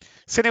Brothers?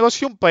 Se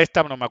negoció un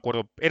préstamo, no me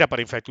acuerdo, era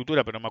para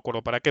infraestructura, pero no me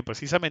acuerdo para qué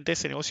precisamente.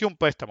 Se negoció un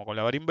préstamo con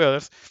la Baring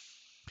Brothers.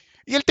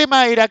 Y el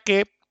tema era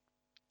que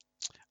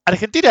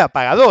Argentina era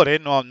pagador, ¿eh?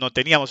 No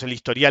teníamos el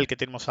historial que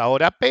tenemos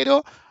ahora,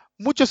 pero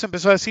muchos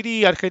empezó a decir,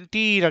 y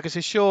Argentina, qué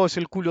sé yo, es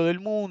el culo del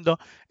mundo.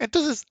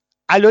 Entonces,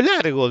 a lo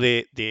largo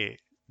del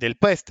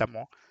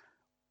préstamo,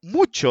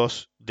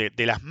 muchos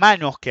de las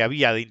manos que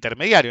había de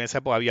intermediario, en esa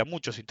época había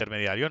muchos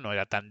intermediarios, no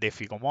era tan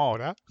DeFi como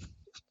ahora.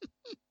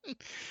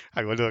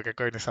 Ay, boludo, que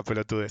cogen esa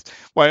pelotudez.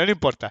 Bueno, no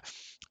importa.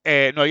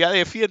 No había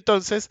DeFi,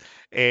 entonces,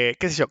 qué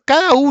sé yo,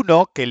 cada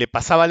uno que le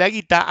pasaba la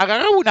guita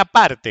agarraba una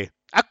parte,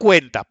 a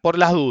cuenta, por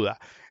las dudas.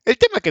 El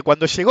tema es que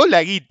cuando llegó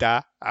la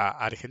guita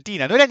a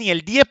Argentina, no era ni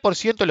el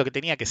 10% de lo que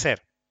tenía que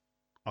ser.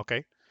 ¿Ok?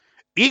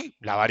 Y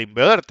la Baring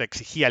Brothers te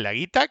exigía la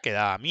guita que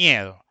daba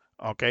miedo.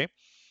 ¿Ok?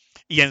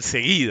 Y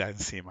enseguida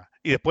encima.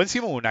 Y después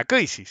encima hubo una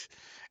crisis.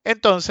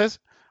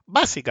 Entonces,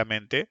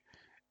 básicamente,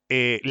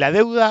 la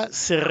deuda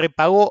se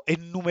repagó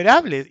en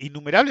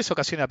innumerables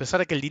ocasiones, a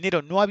pesar de que el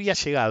dinero no había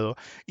llegado.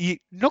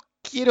 Y no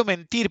quiero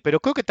mentir, pero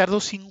creo que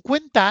tardó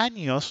 50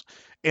 años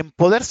en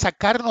poder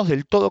sacarnos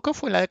del todo. Creo que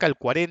fue en la década del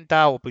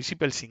 40 o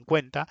principio del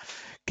 50,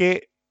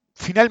 que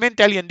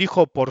finalmente alguien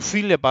dijo, por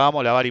fin le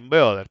pagamos la Baring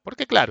Brothers.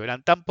 Porque claro,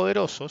 eran tan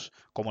poderosos,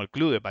 como el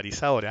Club de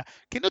París ahora,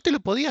 que no te lo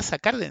podías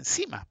sacar de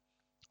encima.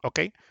 ¿Ok?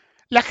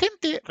 La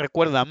gente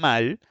recuerda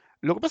mal.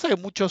 Lo que pasa es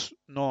que muchos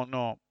no,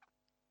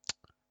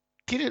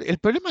 el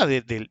problema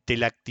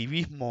del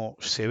activismo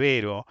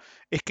severo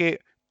es que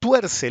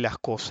tuerce las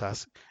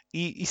cosas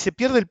y se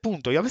pierde el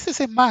punto. Y a veces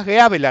es más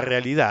grave la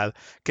realidad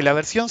que la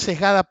versión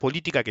sesgada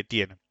política que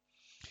tiene.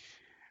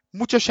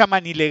 Muchos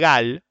llaman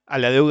ilegal a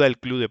la deuda del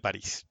Club de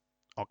París.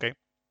 ¿Ok?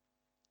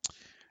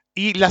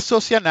 Y la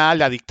asocian a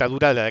la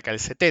dictadura de la década del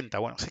 70.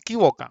 Bueno, se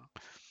equivocan.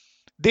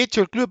 De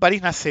hecho, el Club de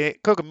París nace,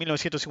 creo que en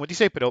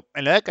 1956, pero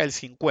en la década del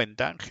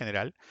 50 en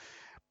general,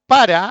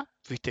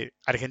 viste,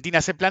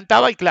 Argentina se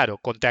plantaba y claro,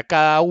 contra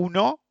cada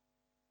uno,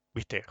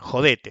 viste,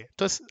 jodete.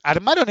 Entonces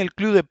armaron el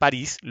Club de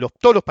París,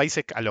 todos los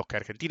países a los que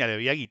Argentina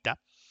debía guita,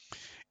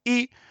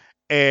 y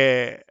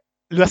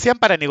lo hacían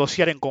para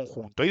negociar en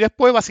conjunto. Y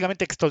después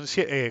básicamente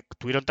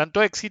tuvieron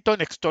tanto éxito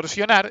en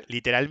extorsionar,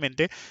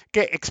 literalmente,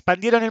 que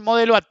expandieron el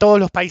modelo a todos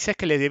los países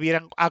que le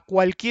debieran a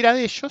cualquiera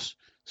de ellos,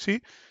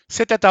 ¿sí?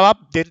 Se trataba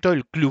dentro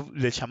del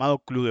llamado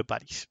Club de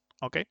París.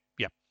 ¿Ok?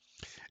 Bien.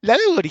 La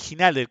deuda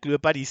original del Club de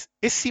París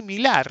es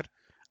similar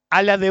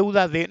a la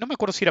deuda no me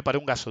acuerdo si era para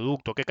un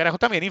gasoducto, qué carajo,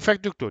 también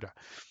infraestructura,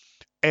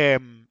 eh,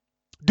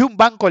 de un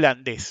banco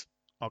holandés.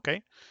 ¿Ok?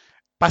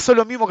 Pasó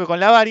lo mismo que con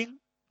la Baring,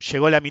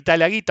 llegó la mitad de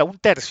la guita, un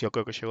tercio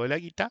creo que llegó de la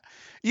guita,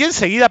 y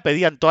enseguida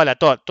pedían toda la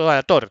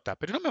torta.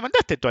 Pero no me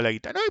mandaste toda la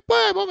guita, no,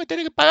 después vos me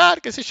tenés que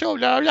pagar, qué sé yo,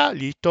 bla, bla, bla,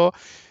 listo.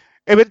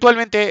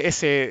 Eventualmente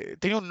ese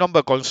tenía un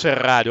nombre con C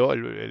raro,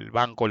 el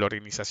banco, la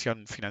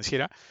organización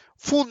financiera,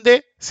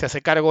 funde, se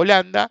hace cargo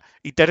Holanda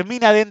y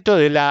termina dentro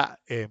de la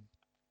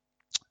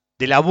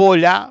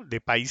bola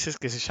de países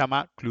que se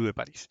llama Club de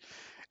París.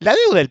 La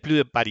deuda del Club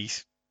de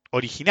París,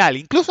 original,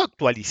 incluso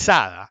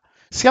actualizada,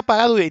 se ha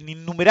pagado en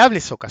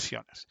innumerables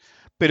ocasiones.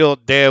 Pero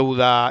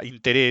deuda,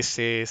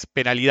 intereses,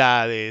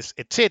 penalidades,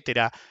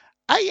 etcétera,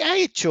 ha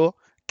hecho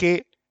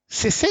que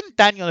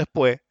 60 años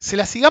después se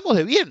la sigamos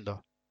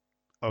debiendo.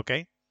 ¿Ok?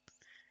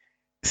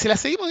 Se la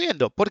seguimos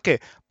viendo. ¿Por qué?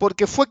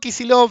 Porque fue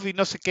Kicillof y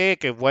no sé qué,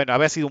 que bueno,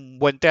 había sido un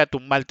buen teatro,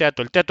 un mal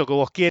teatro, el teatro que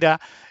vos quieras,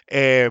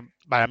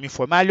 para mí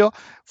fue malo.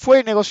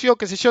 Fue, negoció,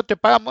 qué sé yo, te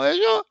pagamos de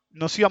ello,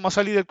 nos íbamos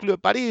a salir del Club de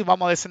París,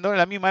 vamos a descender en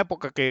la misma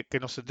época que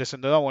nos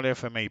descendemos en el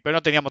FMI, pero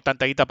no teníamos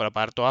tanta guita para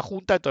pagar toda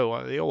junta, entonces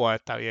bueno, digo, bueno,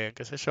 está bien,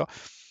 qué sé yo.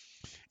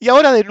 Y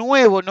ahora de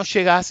nuevo no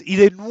llegás y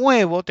de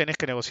nuevo tenés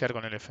que negociar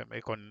con el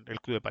FMI, con el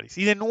Club de París.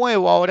 Y de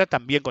nuevo ahora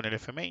también con el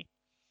FMI.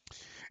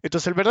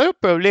 Entonces, el verdadero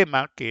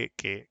problema que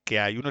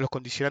hay, uno de los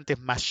condicionantes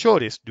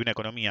mayores de una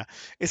economía,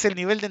 es el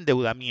nivel de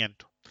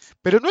endeudamiento.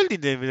 Pero no el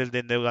nivel de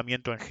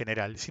endeudamiento en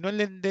general, sino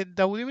el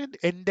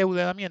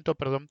endeudamiento,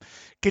 perdón,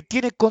 que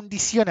tiene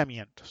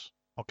condicionamientos.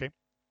 ¿Ok?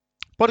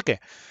 ¿Por qué?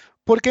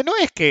 Porque no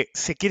es que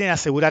se quieren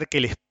asegurar que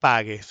les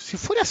pagues. Si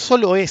fuera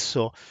solo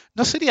eso,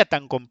 no sería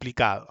tan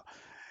complicado.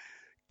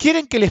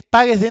 Quieren que les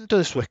pagues dentro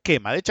de su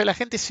esquema. De hecho, la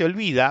gente se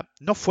olvida,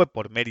 no fue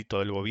por mérito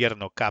del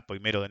gobierno capo y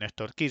mero de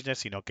Néstor Kirchner,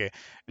 sino que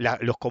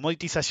los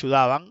commodities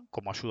ayudaban,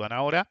 como ayudan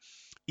ahora,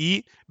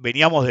 y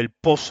veníamos del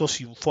pozo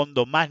sin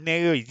fondo más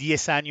negro y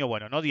 10 años,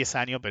 bueno, no 10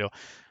 años, pero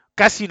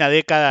casi una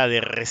década de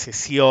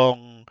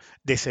recesión,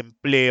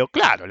 desempleo.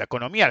 Claro, la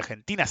economía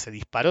argentina se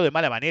disparó de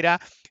mala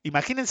manera.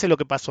 Imagínense lo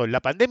que pasó en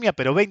la pandemia,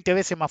 pero 20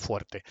 veces más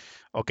fuerte.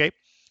 ¿Ok?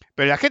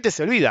 Pero la gente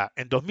se olvida,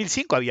 en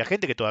 2005 había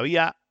gente que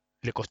todavía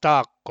le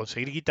costaba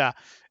conseguir guita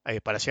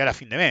para llegar a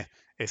fin de mes.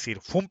 Es decir,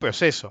 fue un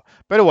proceso.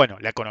 Pero bueno,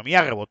 la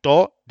economía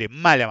rebotó de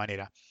mala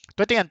manera.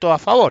 Entonces tenían todo a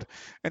favor.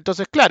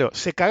 Entonces, claro,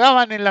 se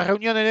cagaban en la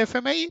reunión del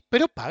FMI,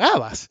 pero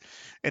pagabas.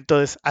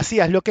 Entonces,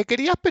 hacías lo que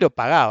querías, pero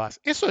pagabas.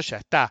 Eso ya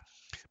está.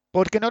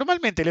 Porque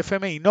normalmente el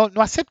FMI no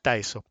acepta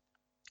eso.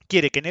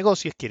 Quiere que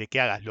negocies, quiere que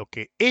hagas lo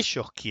que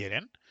ellos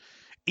quieren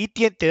y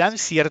te dan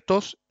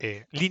ciertos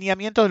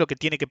lineamientos de lo que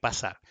tiene que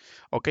pasar.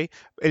 ¿Ok?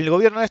 El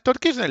gobierno de Néstor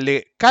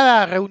Kirchner,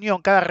 cada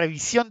reunión, cada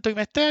revisión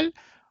trimestral,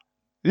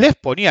 les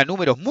ponía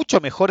números mucho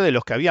mejores de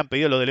los que habían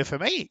pedido los del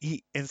FMI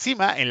y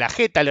encima en la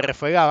jeta le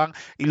refregaban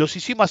y los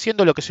hicimos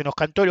haciendo lo que se nos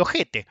cantó el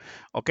ojete.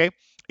 ¿Ok?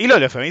 Y los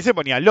del FMI se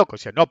ponían locos,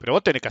 decían, no, pero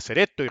vos tenés que hacer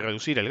esto y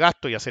reducir el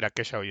gasto y hacer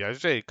aquello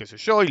y qué sé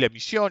yo, y la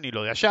emisión y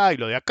lo de allá y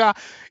lo de acá,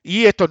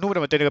 y estos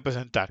números me tenés que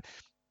presentar.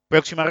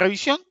 Próxima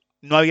revisión,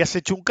 no habías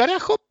hecho un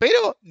carajo,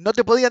 pero no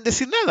te podían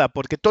decir nada,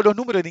 porque todos los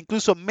números eran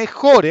incluso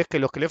mejores que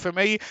los que el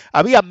FMI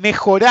había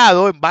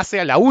mejorado en base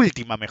a la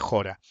última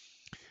mejora.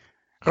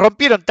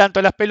 Rompieron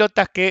tanto las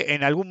pelotas que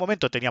en algún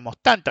momento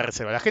teníamos tanta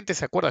reserva. La gente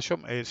se acuerda, se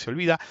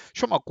olvida.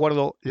 Yo me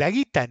acuerdo, la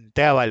guita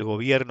entraba al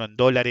gobierno en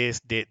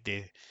dólares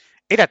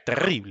era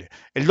terrible.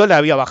 El dólar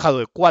había bajado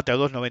de 4 a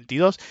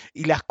 2,92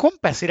 y las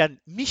compras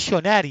eran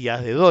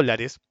millonarias de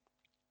dólares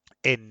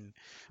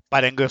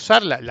para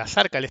engrosar las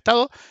arcas del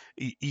Estado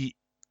y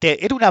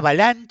era una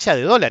avalancha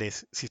de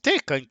dólares. Si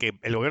ustedes creen que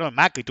el gobierno de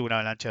Macri tuvo una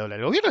avalancha de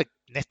dólares, el gobierno de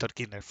Néstor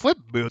Kirchner fue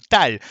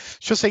brutal.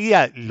 Yo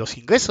seguía los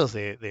ingresos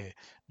de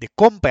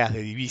compras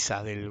de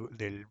divisas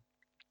del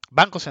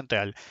Banco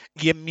Central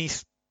y en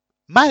mis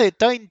más de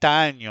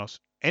 30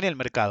 años en el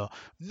mercado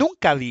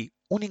nunca vi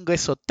un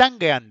ingreso tan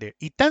grande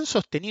y tan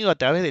sostenido a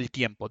través del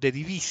tiempo de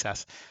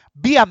divisas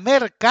vía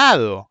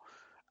mercado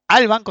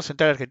al Banco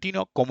Central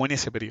Argentino como en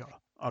ese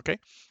periodo. ¿Ok?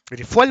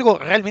 Fue algo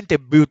realmente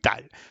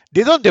brutal.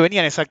 ¿De dónde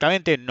venían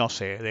exactamente? No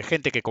sé. De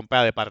gente que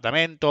compraba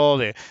departamentos,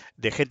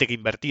 de gente que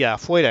invertía de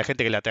afuera, de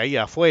gente que la traía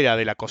de afuera,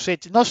 de la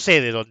cosecha. No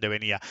sé de dónde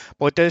venía.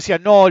 Porque te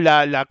decían, no,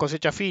 la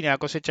cosecha fina, la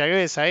cosecha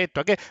gruesa,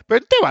 esto, aquello.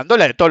 Pero te van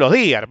dólares todos los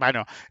días,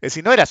 hermano. Es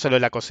decir, no era solo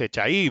la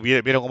cosecha. Ahí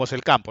vieron cómo es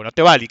el campo. No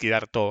te va a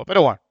liquidar todo.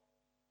 Pero bueno,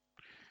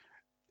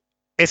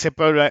 ese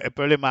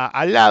problema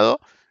al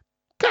lado.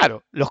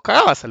 Claro, los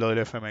cagabas a lo del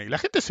FMI. La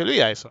gente se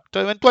olvida de eso.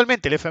 Entonces,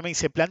 eventualmente el FMI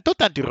se plantó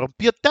tanto y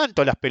rompió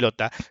tanto las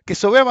pelotas, que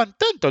sobraban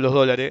tanto los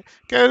dólares,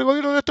 que el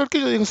gobierno de Néstor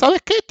Kirchner dijo,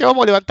 ¿sabes qué? Te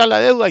vamos a levantar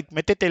la deuda y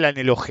metétela en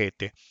el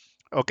ojete.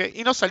 ¿Ok?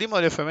 Y no salimos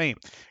del FMI.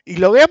 Y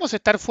logramos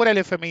estar fuera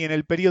del FMI en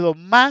el periodo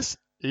más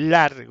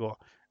largo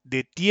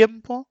de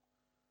tiempo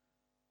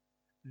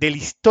de la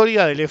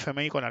historia del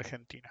FMI con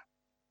Argentina.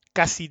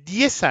 Casi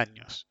 10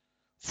 años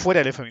fuera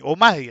del FMI, o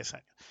más de 10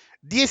 años.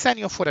 10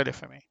 años fuera del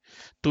FMI.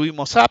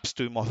 Tuvimos ups,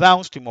 tuvimos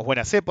downs, tuvimos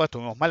buenas épocas,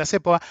 tuvimos malas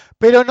épocas,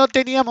 pero no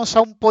teníamos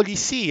a un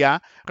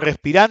policía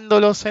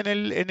respirándolos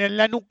en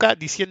la nuca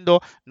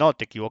diciendo, no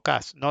te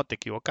equivocás, no te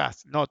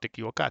equivocás, no te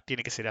equivocás,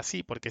 tiene que ser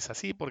así, porque es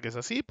así, porque es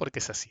así, porque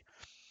es así.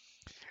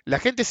 La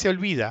gente se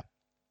olvida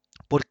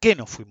por qué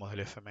no fuimos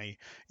del FMI.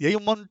 Y hay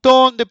un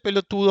montón de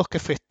pelotudos que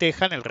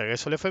festejan el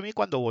regreso del FMI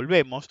cuando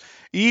volvemos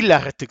y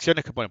las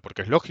restricciones que ponen,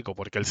 porque es lógico,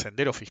 porque el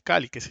sendero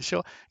fiscal y qué sé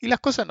yo, y las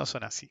cosas no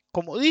son así.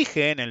 Como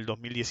dije en el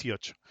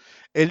 2018,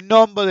 el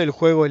nombre del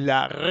juego es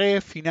la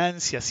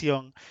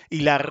refinanciación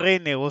y la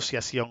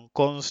renegociación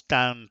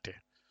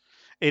constante.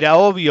 Era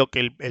obvio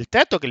que el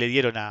trato que le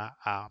dieron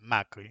a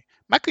Macri,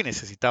 Macri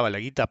necesitaba la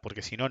guita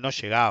porque si no, no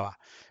llegaba.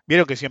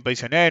 Vieron que siempre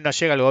dicen, no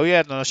llega el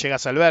gobierno, no llega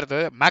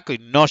Alberto. Macri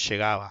no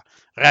llegaba,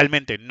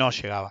 realmente no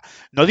llegaba.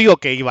 No digo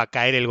que iba a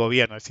caer el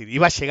gobierno, es decir,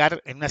 iba a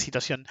llegar en una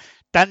situación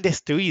tan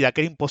destruida que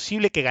era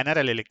imposible que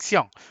ganara la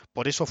elección.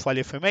 Por eso fue al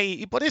FMI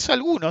y por eso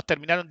algunos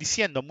terminaron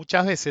diciendo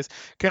muchas veces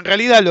que en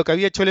realidad lo que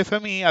había hecho el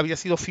FMI había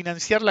sido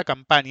financiar la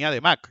campaña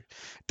de Macri.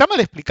 Está mal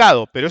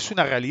explicado, pero es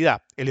una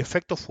realidad. El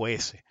efecto fue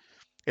ese.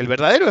 El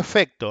verdadero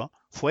efecto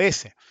fue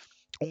ese.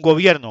 Un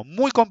gobierno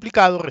muy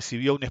complicado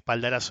recibió un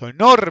espaldarazo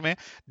enorme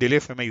del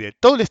FMI, de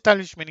todo el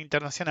establishment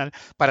internacional,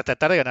 para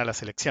tratar de ganar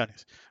las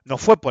elecciones. No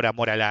fue por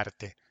amor al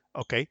arte,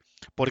 ¿ok?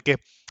 Porque,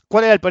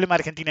 ¿cuál era el problema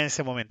de Argentina en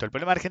ese momento? El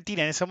problema de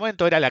Argentina en ese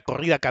momento era la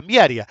corrida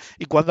cambiaria.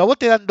 Y cuando a vos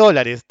te dan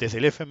dólares desde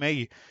el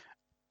FMI,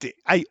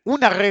 hay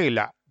una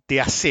regla de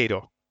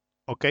acero,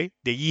 ¿ok?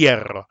 De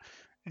hierro.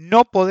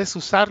 No podés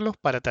usarlos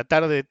para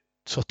tratar de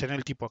sostener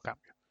el tipo de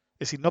cambio.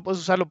 Es decir, no podés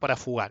usarlo para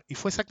fugar. Y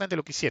fue exactamente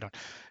lo que hicieron.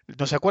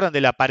 ¿No se acuerdan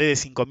de la pared de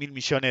 5.000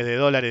 millones de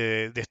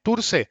dólares de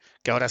Sturze?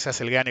 Que ahora se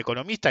hace el gran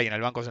economista y en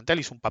el Banco Central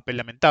hizo un papel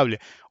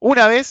lamentable.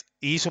 Una vez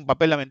y hizo un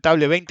papel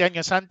lamentable 20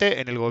 años antes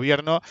en el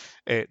gobierno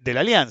de la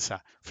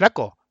Alianza.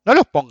 Flaco, no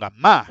los pongan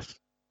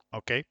más.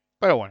 ¿Ok?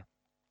 Pero bueno.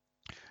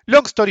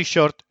 Long story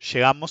short,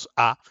 llegamos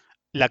a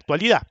la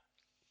actualidad.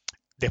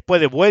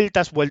 Después de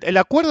vueltas. El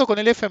acuerdo con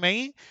el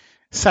FMI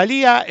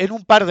salía en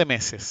un par de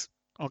meses.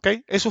 ¿Ok?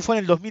 Eso fue en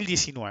el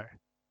 2019.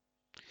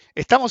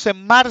 Estamos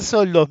en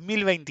marzo del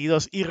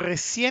 2022 y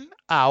recién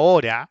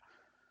ahora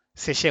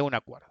se llega a un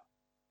acuerdo.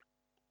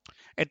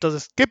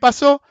 Entonces, ¿qué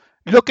pasó?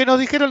 Lo que nos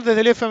dijeron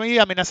desde el FMI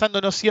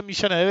amenazándonos 100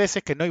 millones de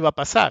veces que no iba a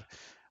pasar.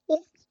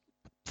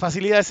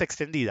 facilidades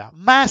extendidas,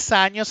 más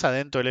años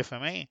adentro del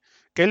FMI,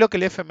 que es lo que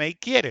el FMI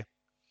quiere.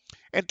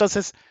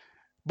 Entonces,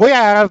 voy a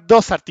agarrar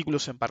dos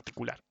artículos en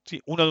particular.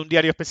 ¿Sí? Uno de un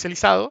diario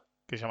especializado,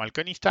 que se llama El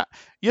Cronista,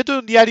 y otro de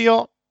un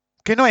diario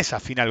que no es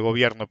afín al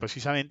gobierno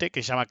precisamente,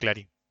 que se llama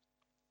Clarín.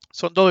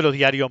 Son dos de los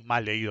diarios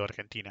más leídos de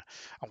Argentina,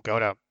 aunque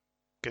ahora,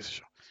 qué sé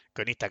yo, el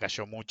Cronista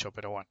cayó mucho,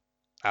 pero bueno,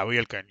 había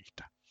el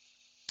Cronista.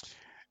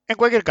 En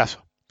cualquier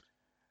caso,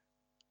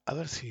 a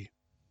ver si...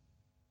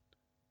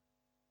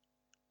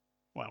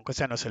 Bueno, aunque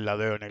sea no es el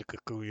ladeo en el que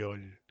escribió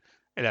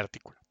el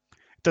artículo.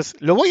 Entonces,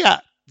 lo voy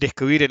a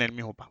describir en el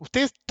mismo paso.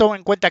 Ustedes tomen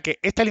en cuenta que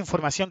esta es la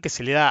información que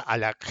se le da a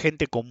la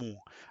gente común,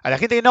 a la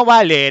gente que no va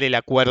a leer el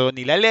acuerdo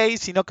ni la ley,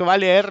 sino que va a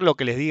leer lo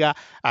que les diga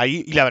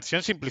ahí y la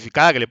versión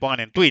simplificada que le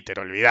pongan en Twitter,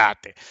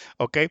 olvídate,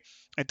 ¿ok?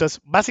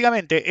 Entonces,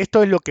 básicamente,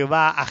 esto es lo que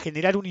va a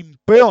generar una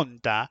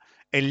impronta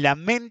en la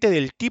mente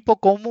del tipo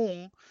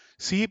común,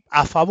 ¿sí?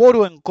 A favor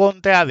o en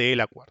contra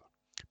del acuerdo.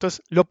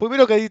 Entonces, lo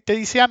primero que te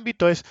dice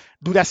ámbito es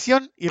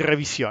duración y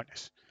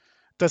revisiones.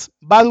 Entonces,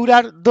 va a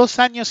durar 2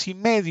 años y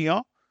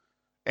medio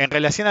en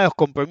relación a los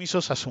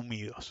compromisos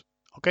asumidos.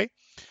 ¿Ok?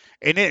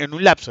 En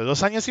un lapso de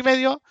 2 años y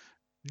medio,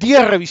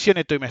 10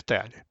 revisiones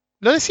trimestrales.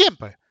 Lo de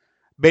siempre.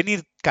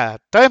 Venir cada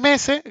 3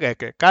 meses,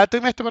 cada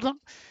trimestre,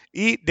 perdón,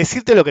 y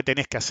decirte lo que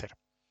tenés que hacer.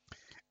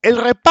 El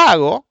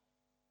repago,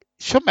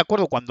 yo me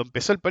acuerdo cuando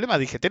empezó el problema,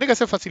 dije, tenés que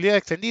hacer facilidad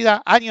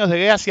extendida, años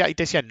de gracia, y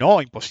te decían,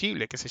 no,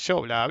 imposible, qué sé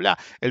yo, bla, bla,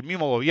 bla. El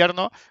mismo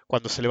gobierno,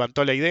 cuando se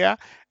levantó la idea,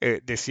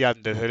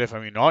 decían desde el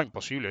FMI, no,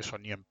 imposible, eso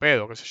ni en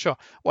pedo, qué sé yo.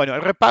 Bueno,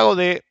 el repago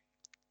de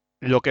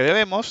lo que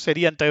debemos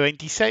sería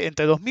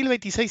entre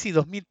 2026 y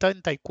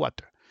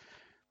 2034.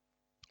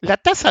 La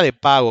tasa de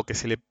pago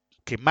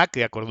que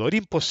Macri acordó era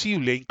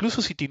imposible,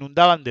 incluso si te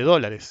inundaban de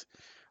dólares.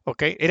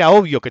 ¿Ok? Era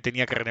obvio que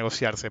tenía que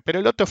renegociarse, pero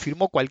el otro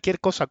firmó cualquier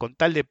cosa con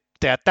tal de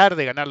tratar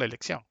de ganar la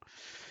elección.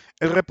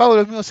 El repago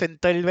de los mismos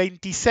entre el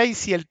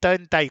 26 y el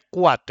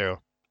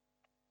 34.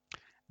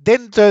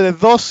 Dentro de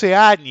 12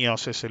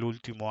 años es el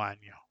último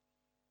año.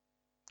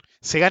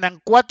 Se ganan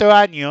 4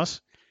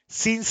 años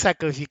sin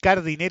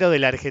sacrificar dinero de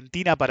la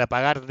Argentina para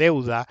pagar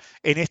deuda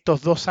en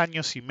estos 2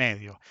 años y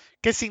medio.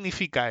 ¿Qué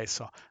significa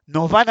eso?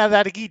 Nos van a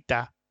dar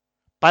guita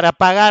para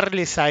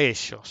pagarles a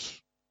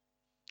ellos.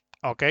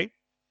 ¿Ok?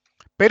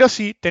 Pero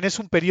sí, tenés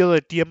un periodo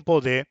de tiempo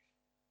de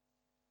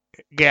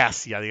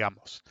gracia,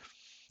 digamos.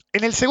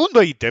 En el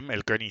segundo ítem,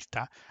 el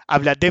cronista,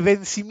 habla de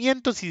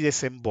vencimientos y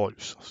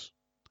desembolsos.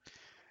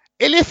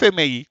 El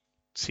FMI,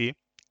 ¿sí?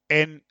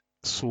 En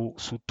su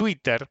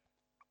Twitter,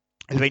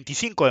 el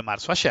 25 de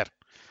marzo, ayer,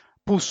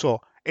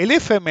 puso el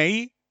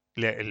FMI,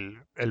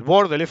 el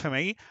board del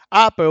FMI,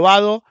 ha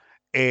aprobado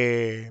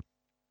el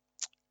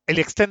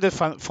Extended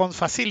Fund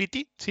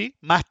Facility, ¿sí?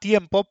 Más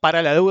tiempo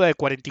para la deuda de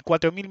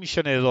 44 mil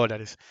millones de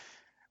dólares.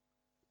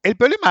 El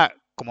problema,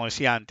 como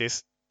decía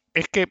antes,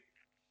 es que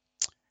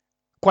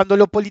cuando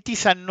lo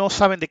politizan no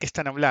saben de qué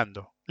están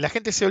hablando. La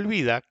gente se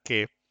olvida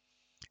que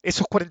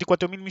esos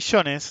 44 mil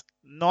millones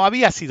no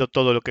había sido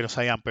todo lo que nos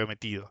habían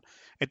prometido.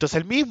 Entonces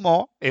el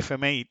mismo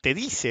FMI te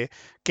dice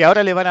que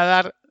ahora le van a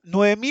dar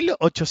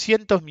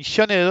 9.800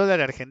 millones de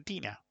dólares a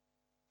Argentina.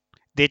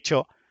 De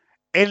hecho,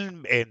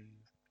 en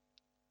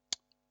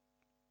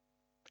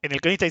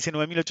el cronista dice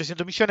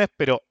 9.800 millones,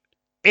 pero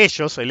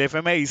ellos, el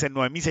FMI, dicen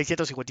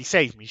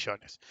 9.656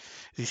 millones.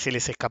 Y se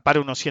les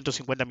escaparon unos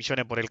 150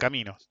 millones por el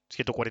camino,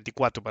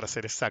 144 para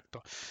ser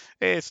exacto.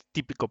 Es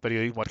típico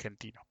periodismo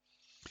argentino.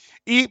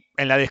 Y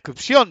en la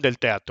descripción del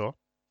teatro,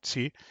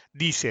 ¿sí?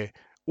 Dice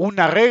un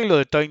arreglo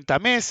de 30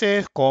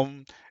 meses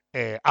con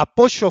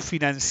apoyo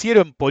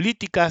financiero en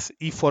políticas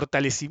y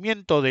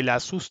fortalecimiento de la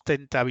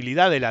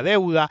sustentabilidad de la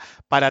deuda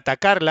para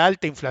atacar la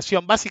alta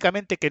inflación.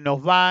 Básicamente que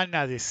nos van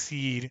a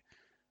decir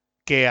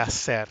qué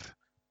hacer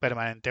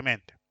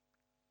permanentemente.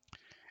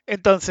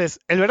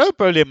 Entonces, el verdadero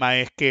problema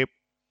es que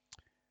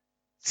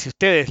si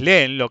ustedes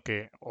leen lo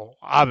que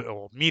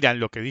o miran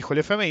lo que dijo el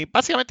FMI,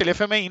 básicamente el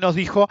FMI nos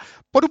dijo,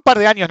 por un par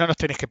de años no nos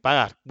tenés que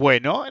pagar.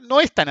 Bueno,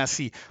 no es tan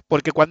así,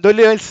 porque cuando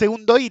leo el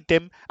segundo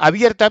ítem,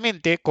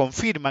 abiertamente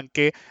confirman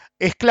que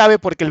es clave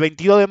porque el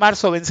 22 de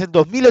marzo vencen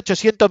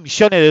 2.800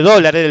 millones de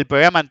dólares del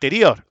programa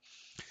anterior.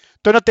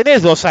 Entonces no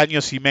tenés 2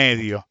 años y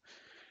medio.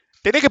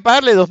 Tenés que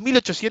pagarle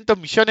 2.800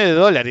 millones de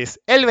dólares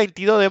el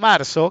 22 de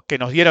marzo, que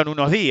nos dieron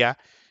unos días.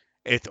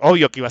 Es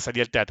obvio que iba a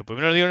salir el teatro.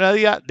 Primero nos dieron unos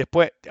días,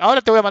 después.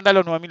 Ahora te voy a mandar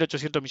los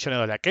 9.800 millones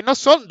de dólares, que no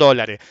son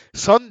dólares,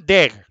 son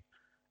DEG.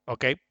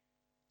 ¿Ok?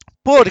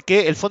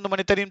 Porque el Fondo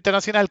Monetario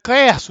Internacional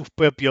crea sus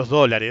propios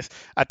dólares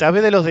a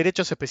través de los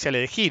derechos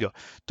especiales de giro.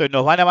 Entonces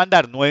nos van a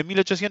mandar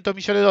 9.800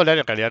 millones de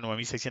dólares, en realidad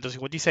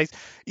 9.656,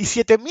 y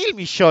 7.000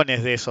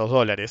 millones de esos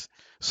dólares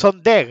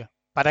son DEG.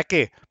 ¿Para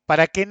qué?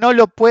 Para que no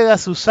lo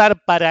puedas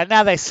usar para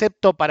nada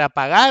excepto para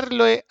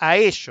pagarle a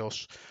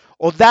ellos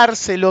o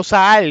dárselos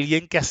a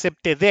alguien que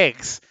acepte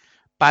DEGs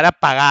para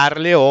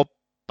pagarle o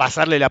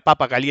pasarle la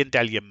papa caliente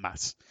a alguien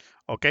más.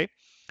 ¿Ok?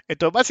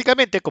 Entonces,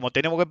 básicamente, como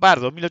tenemos que pagar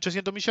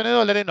 2.800 millones de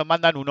dólares, nos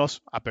mandan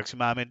unos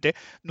aproximadamente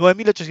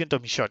 9.800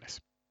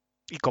 millones.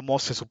 Y como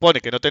se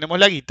supone que no tenemos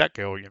la guita,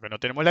 que obvio que no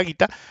tenemos la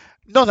guita,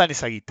 nos dan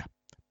esa guita.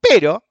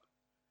 Pero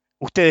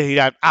Ustedes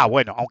dirán,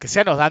 bueno, aunque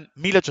sea nos dan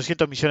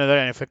 1.800 millones de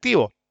dólares en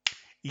efectivo.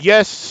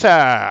 Yes,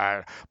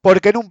 sir.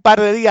 Porque en un par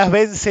de días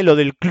vence lo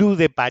del Club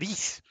de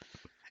París.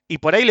 Y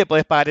por ahí le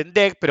podés pagar en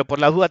DEC, pero por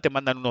la duda te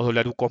mandan unos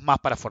dolarucos más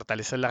para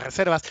fortalecer las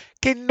reservas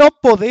que no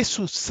podés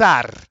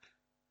usar.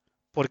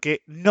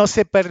 Porque no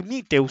se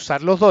permite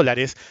usar los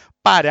dólares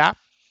para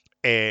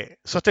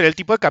sostener el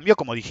tipo de cambio,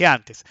 como dije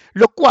antes.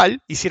 Lo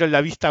cual hicieron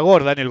la vista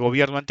gorda en el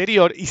gobierno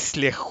anterior y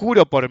les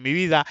juro por mi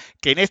vida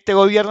que en este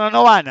gobierno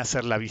no van a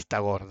hacer la vista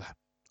gorda.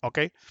 ¿Ok?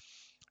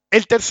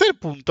 El tercer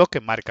punto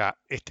que marca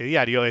este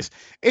diario es,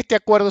 este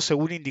acuerdo,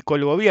 según indicó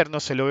el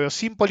gobierno, se logró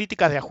sin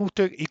políticas de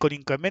ajuste y con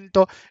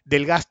incremento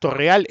del gasto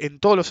real en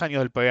todos los años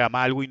del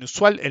programa, algo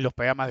inusual en los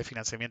programas de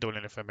financiamiento con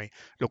el FMI,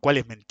 lo cual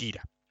es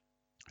mentira.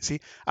 ¿Sí?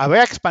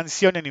 Habrá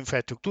expansión en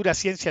infraestructura,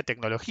 ciencia,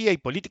 tecnología y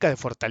políticas de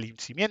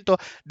fortalecimiento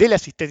de la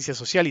asistencia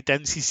social y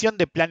transición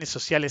de planes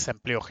sociales a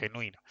empleo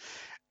genuino.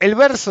 El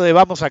verso de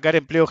vamos a sacar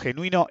empleo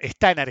genuino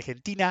está en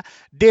Argentina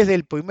desde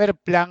el primer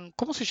plan,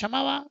 ¿cómo se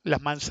llamaba?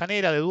 Las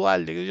manzaneras de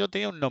Dualde, yo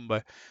tenía un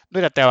nombre, no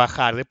era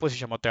trabajar, después se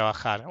llamó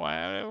trabajar,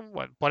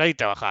 bueno, por ahí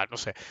trabajar, no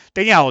sé,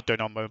 tenía otro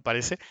nombre me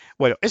parece.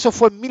 Bueno, eso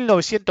fue en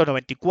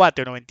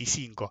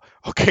 1994-95,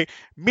 ¿ok?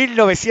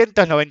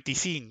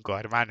 1995,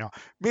 hermano.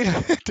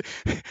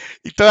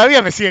 Y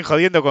todavía me siguen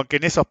jodiendo con que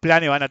en esos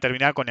planes van a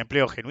terminar con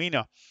empleo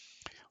genuino.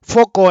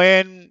 Foco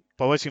en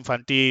pobreza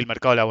infantil,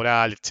 mercado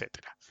laboral,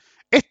 etcétera.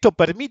 Esto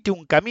permite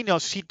un camino,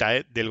 cita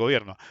del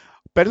gobierno,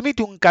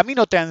 permite un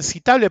camino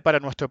transitable para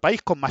nuestro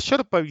país con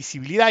mayor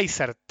previsibilidad y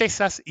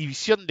certezas y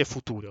visión de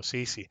futuro.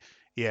 Sí, sí,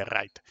 y de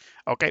right.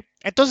 ¿Ok?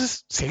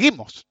 Entonces,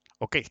 seguimos.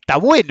 ¿Ok? Está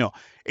bueno.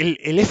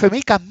 El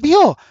FMI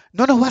cambió.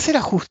 No nos va a hacer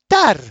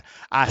ajustar.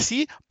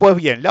 ¿Así? Pues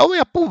bien, la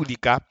obra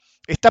pública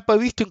está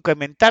previsto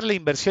incrementar la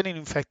inversión en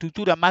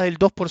infraestructura más del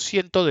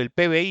 2% del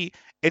PBI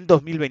en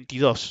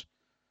 2022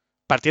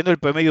 partiendo del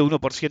promedio de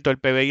 1% del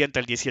PBI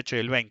entre el 18 y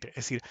el 20. Es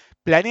decir,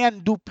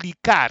 planean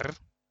duplicar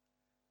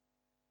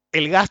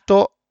el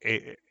gasto,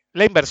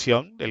 la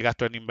inversión, el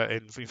gasto en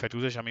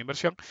infraestructura se llama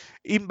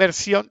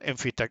inversión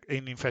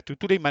en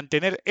infraestructura y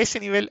mantener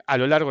ese nivel a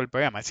lo largo del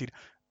programa. Es decir,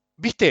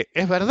 viste,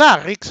 es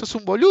verdad, Rick, sos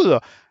un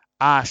boludo.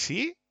 Ah,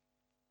 sí.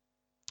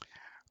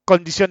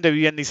 Condición de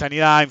vivienda y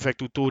sanidad,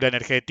 infraestructura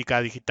energética,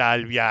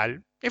 digital,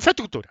 vial,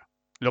 infraestructura.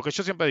 Lo que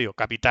yo siempre digo,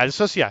 capital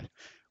social.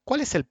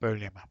 ¿Cuál es el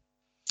problema?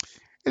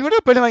 El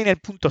verdadero problema viene en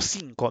el punto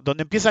 5,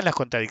 donde empiezan las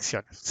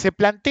contradicciones. Se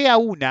plantea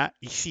una,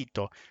 y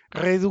cito,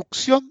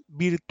 reducción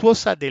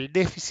virtuosa del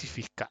déficit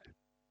fiscal,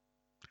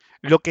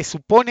 lo que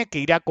supone que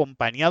irá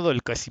acompañado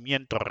del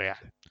crecimiento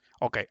real.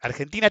 Ok,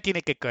 Argentina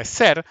tiene que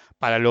crecer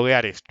para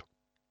lograr esto.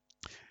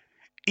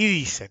 Y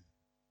dicen,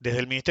 desde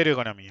el Ministerio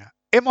de Economía,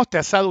 hemos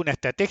trazado una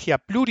estrategia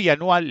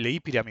plurianual, leí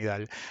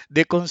piramidal,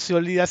 de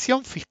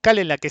consolidación fiscal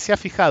en la que se ha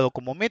fijado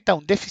como meta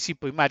un déficit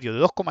primario de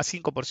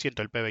 2,5%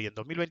 del PBI en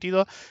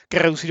 2022, que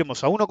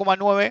reduciremos a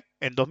 1,9%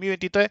 en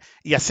 2023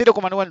 y a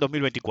 0,9% en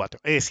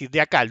 2024. Es decir,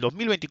 de acá al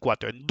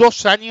 2024, en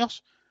 2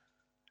 años,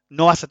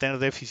 no vas a tener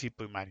déficit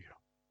primario.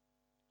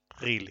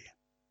 Really.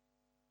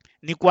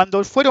 Ni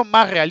cuando fueron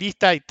más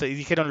realistas y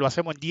dijeron lo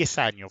hacemos en 10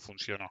 años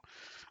funcionó.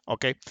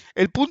 ¿Okay?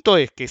 El punto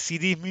es que si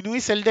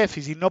disminuís el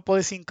déficit no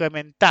podés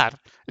incrementar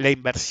la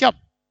inversión,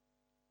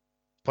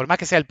 por más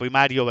que sea el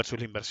primario versus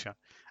la inversión,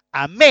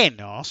 a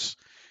menos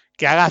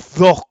que hagas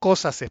dos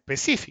cosas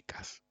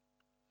específicas.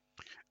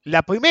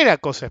 La primera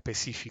cosa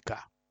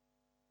específica,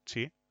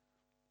 ¿sí?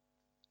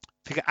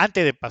 Fíjate,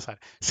 antes de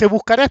pasar, se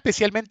buscará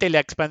especialmente la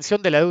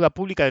expansión de la deuda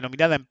pública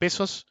denominada en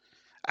pesos,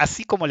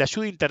 así como la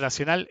ayuda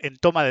internacional en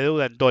toma de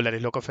deuda en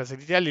dólares, lo que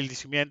facilitaría el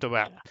crecimiento.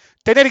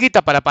 Tener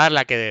guita para pagar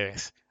la que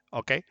debes.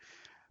 ¿Ok?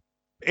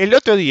 El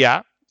otro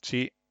día,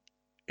 ¿sí?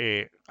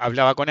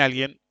 Hablaba con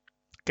alguien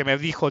que me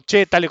dijo,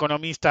 che, tal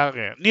economista,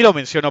 ni lo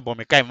menciono porque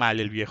me cae mal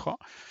el viejo,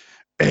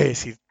 es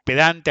decir,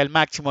 pedante al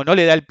máximo, no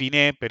le da el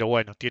piné, pero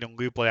bueno, tiene un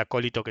grupo de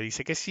acólito que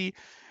dice que sí.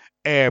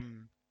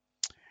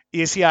 Y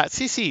decía,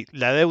 sí, sí,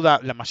 la deuda,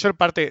 la mayor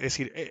parte, es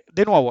decir,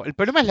 de nuevo, el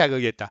problema es la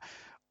grieta.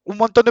 Un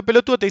montón de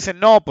pelotudos te dicen,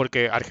 no,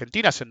 porque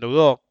Argentina se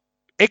endeudó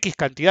X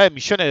cantidad de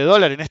millones de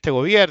dólares en este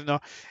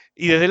gobierno,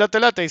 y desde el otro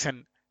lado te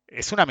dicen,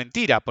 es una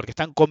mentira, porque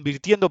están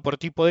convirtiendo por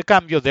tipo de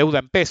cambio deuda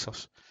en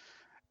pesos.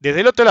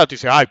 Desde el otro lado te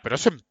dice, ay, pero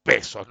es en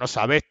pesos, no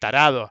sabés,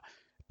 tarado.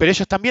 Pero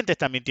ellos también te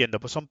están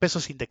mintiendo, pues son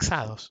pesos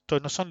indexados,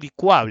 entonces no son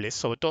licuables,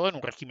 sobre todo en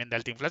un régimen de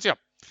alta inflación.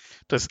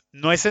 Entonces,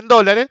 no es en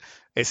dólares,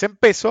 es en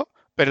peso,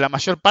 pero la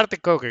mayor parte,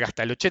 creo que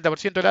hasta el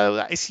 80% de la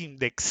deuda es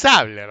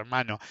indexable,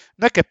 hermano.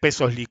 No es que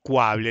peso es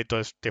licuable,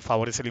 entonces te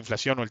favorece la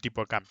inflación o el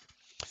tipo de cambio.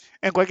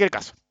 En cualquier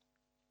caso.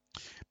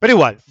 Pero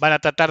igual, van a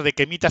tratar de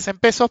que emitas en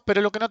pesos,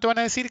 pero lo que no te van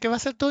a decir es que va a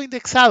ser todo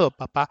indexado,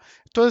 papá.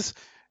 Entonces,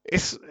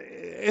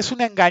 es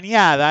una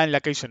engañada en la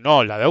que dicen,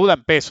 no, la deuda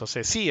en pesos,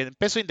 sí, en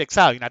peso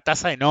indexado y una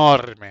tasa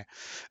enorme.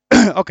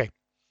 Ok.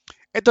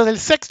 Entonces, el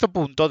sexto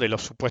punto de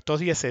los supuestos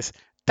 10 es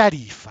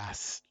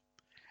tarifas.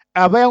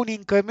 habrá un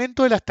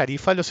incremento de las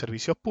tarifas de los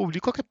servicios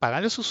públicos que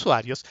pagan los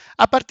usuarios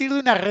a partir de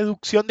una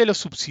reducción de los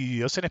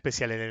subsidios, en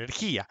especial en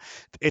energía.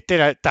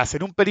 Estás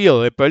en un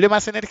periodo de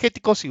problemas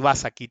energéticos y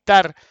vas a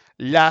quitar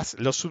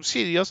los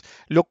subsidios,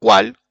 lo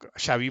cual,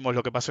 ya vimos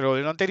lo que pasó en el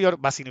gobierno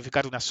anterior, va a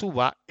significar una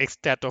suba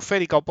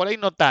estratosférica, o por ahí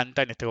no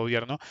tanta en este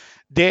gobierno,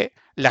 de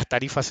las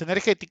tarifas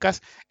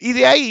energéticas, y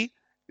de ahí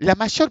la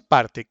mayor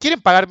parte,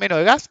 ¿quieren pagar menos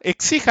de gas?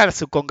 Exija a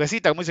su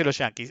congresista, como dicen los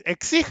yanquis,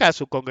 exija a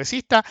su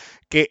congresista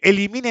que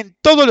eliminen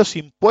todos los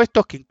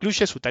impuestos que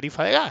incluye su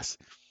tarifa de gas.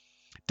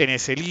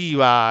 Tenés el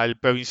IVA, el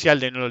provincial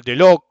de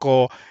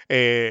loco,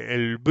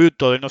 el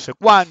bruto de no sé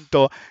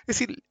cuánto. Es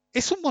decir,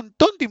 es un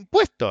montón de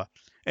impuestos.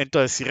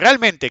 Entonces, si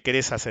realmente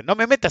querés hacer, no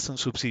me metas un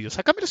subsidio,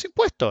 sacame los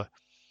impuestos.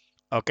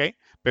 ¿Ok?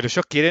 Pero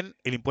ellos quieren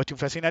el impuesto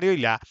inflacionario y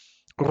la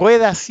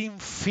rueda sin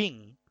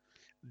fin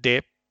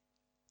de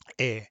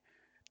eh,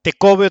 te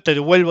cobro, te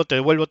devuelvo, te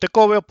devuelvo, te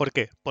cobro. ¿Por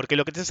qué? Porque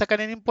lo que te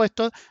sacan en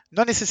impuestos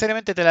no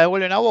necesariamente te la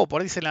devuelven a vos,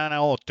 por ahí se la dan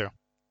a otro.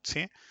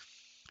 ¿Sí?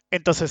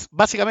 Entonces,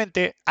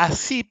 básicamente,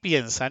 así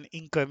piensan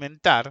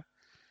incrementar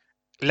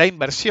la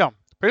inversión.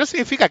 Pero no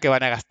significa que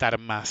van a gastar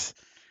más,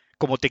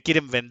 como te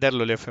quieren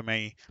venderlo el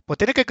FMI. Pues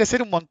tenés que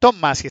crecer un montón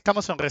más si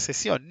estamos en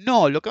recesión.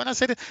 No, lo que van a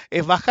hacer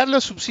es bajar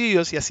los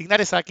subsidios y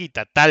asignar esa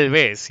quita, tal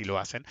vez si lo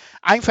hacen,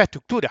 a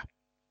infraestructura.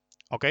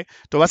 ¿Ok?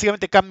 Entonces,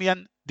 básicamente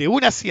cambian de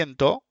un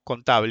asiento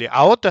contable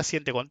a otro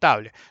asiento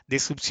contable, de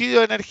subsidio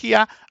de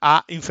energía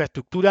a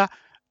infraestructura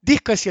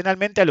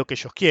discrecionalmente a lo que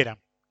ellos quieran.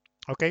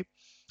 ¿Ok?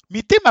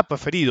 Mi tema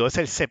preferido es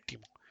el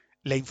séptimo,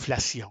 la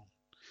inflación.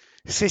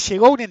 Se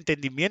llegó a un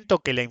entendimiento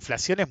que la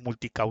inflación es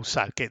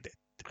multicausal, que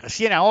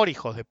recién ahora,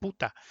 hijos de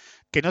puta,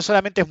 que no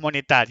solamente es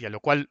monetaria, lo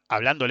cual,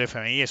 hablando del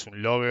FMI, es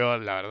un logro,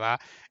 la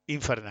verdad,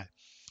 infernal.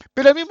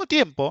 Pero al mismo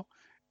tiempo,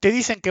 te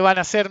dicen que van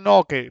a hacer,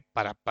 no, que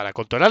para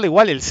controlar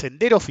igual el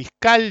sendero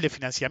fiscal de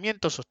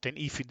financiamiento,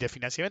 de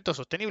financiamiento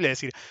sostenible, es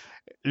decir,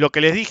 lo que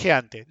les dije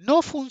antes,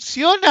 no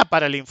funciona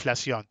para la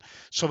inflación.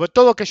 Sobre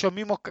todo que ellos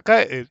mismos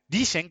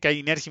dicen que hay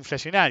inercia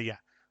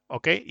inflacionaria.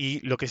 ¿Ok? Y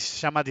lo que se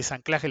llama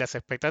desanclaje de las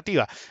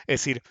expectativas.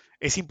 Es decir,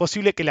 es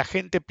imposible que la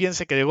gente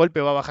piense que de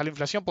golpe va a bajar la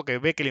inflación porque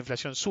ve que la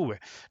inflación sube.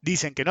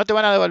 Dicen que no te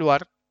van a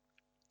devaluar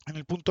en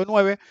el punto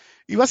 9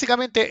 y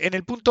básicamente en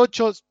el punto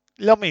 8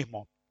 lo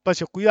mismo.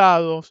 Precios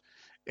cuidados,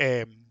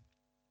 eh,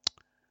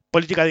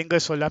 política de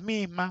ingresos la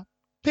misma,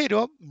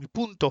 pero mi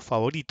punto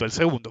favorito, el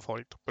segundo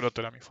favorito, pero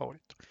otro era mi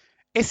favorito,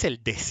 es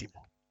el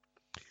décimo,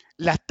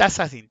 las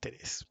tasas de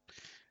interés.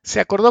 Se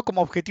acordó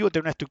como objetivo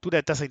tener una estructura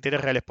de tasas de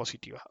interés reales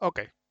positiva.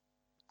 Ok,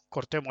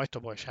 cortemos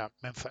esto porque ya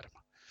me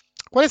enfermo.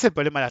 ¿Cuál es el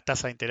problema de la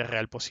tasa de interés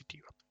real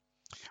positiva?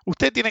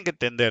 Ustedes tienen que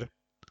entender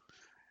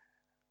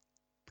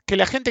que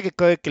la gente que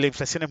cree que la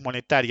inflación es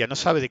monetaria no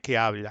sabe de qué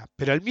habla,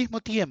 pero al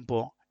mismo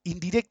tiempo,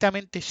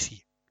 indirectamente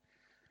sí.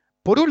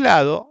 Por un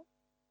lado,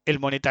 el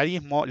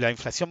monetarismo, la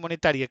inflación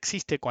monetaria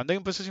existe cuando hay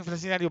un proceso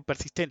inflacionario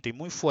persistente y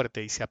muy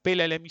fuerte y se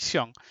apela a la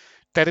emisión,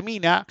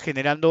 termina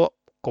generando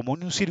como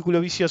en un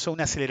círculo vicioso un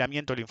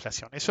aceleramiento de la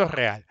inflación. Eso es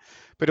real.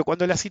 Pero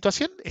cuando la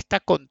situación está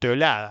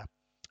controlada,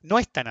 no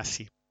es tan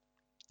así.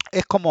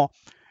 Es como,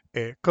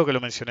 creo que lo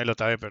mencioné la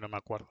otra vez, pero no me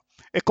acuerdo.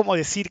 Es como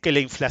decir que la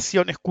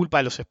inflación es culpa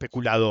de los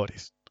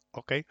especuladores.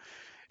 ¿Ok?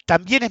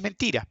 También es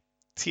mentira.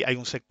 Sí, hay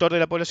un sector de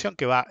la población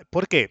que va.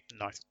 ¿Por qué?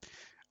 No es.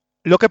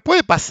 Lo que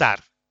puede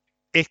pasar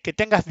es que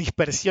tengas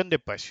dispersión de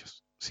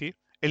precios. ¿Sí?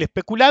 El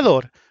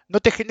especulador no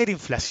te genera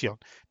inflación,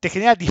 te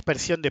genera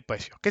dispersión de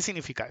precios. ¿Qué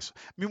significa eso?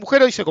 Mi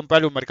mujer hoy se compró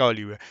en un Mercado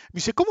Libre. Me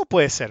dice, ¿cómo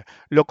puede ser?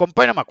 Lo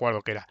compré, no me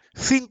acuerdo qué era.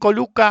 5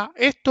 lucas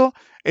esto,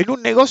 en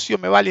un negocio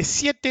me vale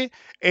 7,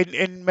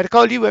 en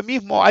Mercado Libre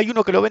mismo hay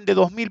uno que lo vende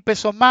 2.000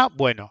 pesos más.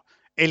 Bueno,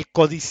 el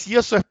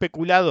codicioso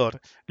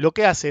especulador lo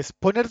que hace es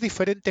poner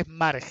diferentes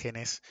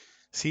márgenes,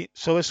 ¿sí?,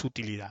 sobre su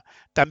utilidad.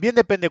 También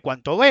depende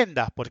cuánto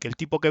vendas, porque el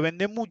tipo que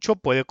vende mucho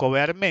puede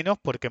cobrar menos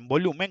porque en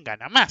volumen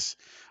gana más.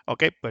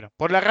 ¿Ok? Bueno,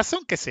 por la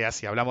razón que sea,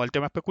 si hablamos del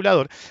tema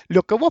especulador,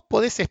 lo que vos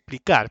podés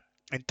explicar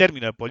en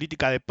términos de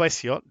política de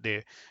precio,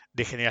 de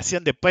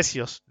generación de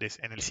precios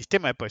en el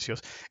sistema de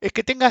precios, es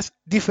que tengas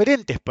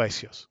diferentes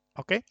precios.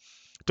 ¿Ok?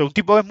 Entonces, un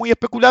tipo es muy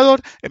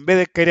especulador, en vez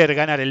de querer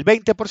ganar el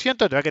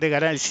 20%, te va a querer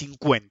ganar el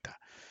 50%.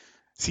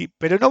 Sí,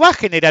 pero no va a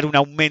generar un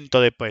aumento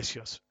de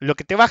precios. Lo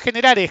que te va a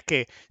generar es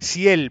que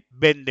si él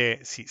vende,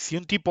 si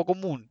un tipo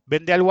común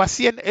vende algo a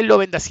 100, él lo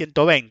vende a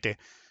 120.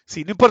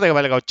 Sí, no importa que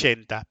valga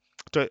 80.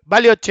 Entonces,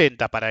 vale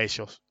 80 para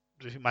ellos,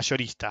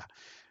 mayorista.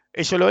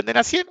 Ellos lo venden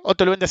a 100,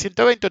 otro lo vende a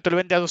 120, otro lo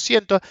vende a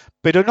 200,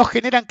 pero no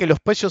generan que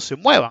los precios se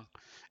muevan.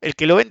 El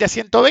que lo vende a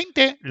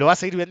 120 lo va a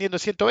seguir vendiendo a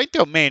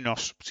 120 o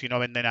menos si no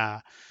vende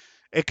nada.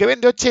 El que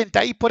vende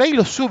 80 y por ahí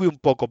lo sube un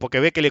poco porque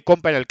ve que le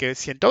compran al que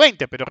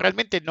 120, pero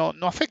realmente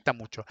no afecta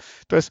mucho.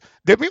 Entonces,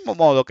 del mismo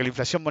modo que la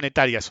inflación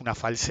monetaria es una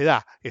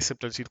falsedad,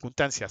 excepto en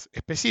circunstancias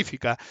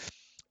específicas,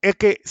 es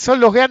que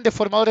son los grandes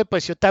formadores de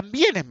precios,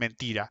 también es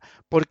mentira,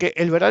 porque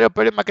el verdadero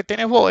problema que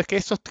tenés vos es que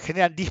esos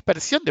generan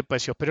dispersión de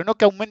precios, pero no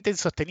que aumenten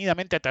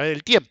sostenidamente a través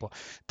del tiempo.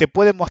 Te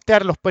pueden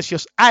mostrar los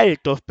precios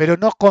altos, pero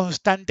no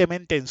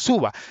constantemente en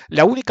suba.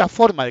 La única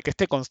forma de que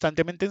esté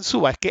constantemente en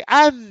suba es que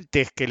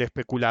antes que el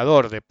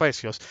especulador de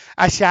precios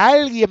haya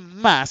alguien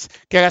más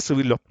que haga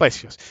subir los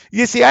precios.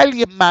 Y ese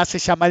alguien más se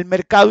llama el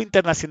mercado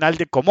internacional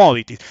de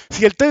commodities.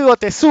 Si el trigo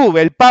te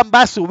sube, el pan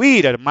va a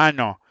subir,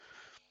 hermano.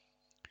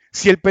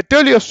 Si el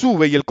petróleo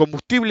sube y el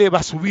combustible va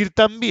a subir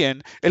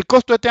también, el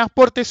costo de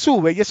transporte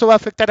sube y eso va a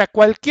afectar a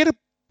cualquier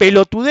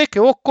pelotudez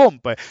que vos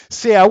compres,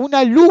 sea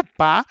una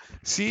lupa,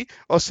 ¿sí?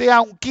 O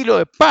sea un kilo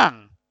de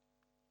pan.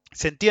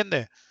 ¿Se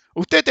entiende?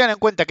 Ustedes tengan en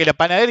cuenta que la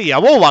panadería,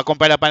 vos vas a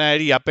comprar la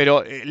panadería,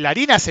 pero la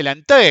harina se la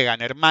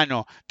entregan,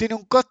 hermano. Tiene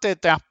un coste de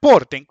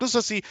transporte.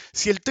 Incluso si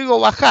el trigo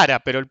bajara,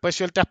 pero el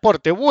precio del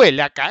transporte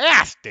vuela,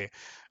 cagaste.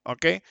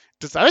 ¿Ok?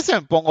 Entonces a veces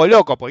me pongo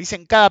loco, porque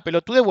dicen cada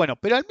pelotude, bueno,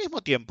 pero al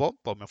mismo tiempo,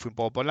 pues me fui un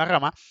poco por la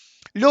rama,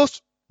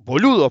 los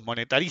boludos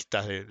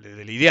monetaristas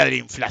de la idea de la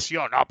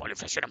inflación, no, por la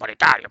inflación es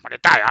monetaria,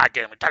 hay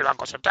que meter el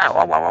Banco Central,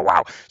 wow, wow, wow,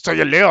 wow, soy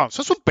el león,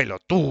 sos un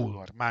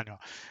pelotudo, hermano.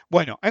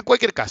 Bueno, en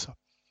cualquier caso,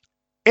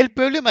 el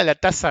problema de la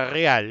tasa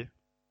real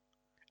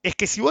es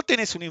que si vos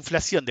tenés una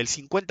inflación del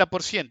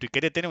 50% y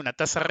querés tener una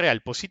tasa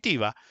real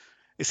positiva,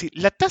 es decir,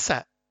 la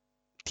tasa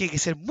tiene que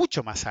ser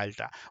mucho más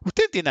alta.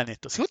 Ustedes entiendan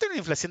esto, si vos tenés una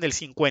inflación del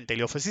 50 y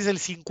le ofrecés el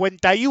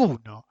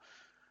 51,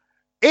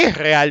 es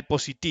real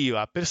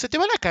positiva, pero se te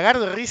van a cagar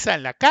de risa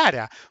en la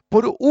cara.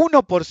 Por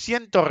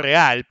 1%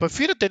 real,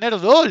 prefiero tener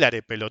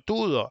dólares,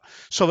 pelotudo.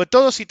 Sobre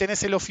todo si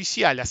tenés el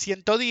oficial a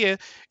 110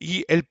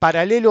 y el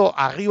paralelo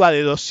arriba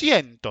de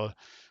 200.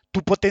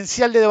 Tu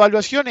potencial de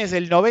devaluación es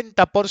del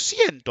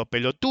 90%,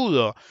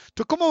 pelotudo.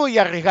 Entonces, ¿cómo voy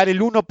a arriesgar el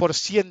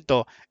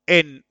 1%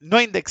 en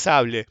no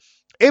indexable?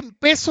 En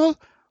pesos,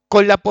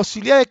 con la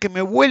posibilidad de que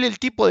me vuele el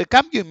tipo de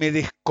cambio y me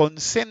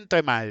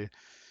desconcentre mal.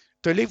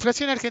 Entonces, la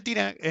inflación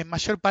argentina en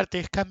mayor parte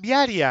es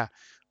cambiaria,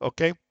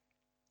 ¿ok?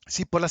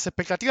 Si por las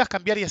expectativas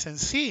cambiarias en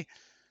sí,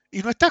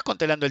 y no estás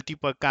controlando el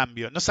tipo de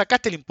cambio, no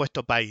sacaste el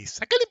impuesto país,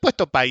 sacá el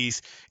impuesto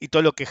país y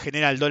todo lo que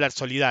genera el dólar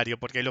solidario,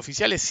 porque el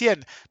oficial es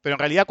 100, pero en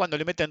realidad cuando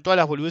le meten todas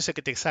las boludeces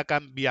que te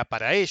sacan vía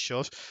para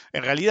ellos,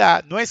 en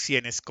realidad no es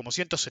 100, es como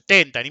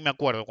 170, ni me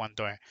acuerdo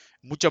cuánto es,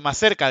 mucho más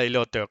cerca del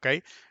otro, ¿ok?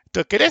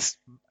 Entonces, ¿querés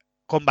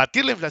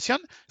combatir la inflación?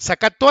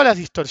 Saca todas las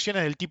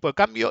distorsiones del tipo de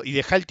cambio y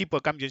deja el tipo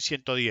de cambio en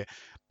 110.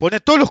 Pone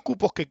todos los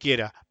cupos que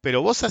quiera,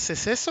 pero vos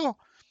haces eso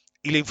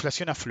y la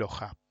inflación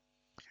afloja.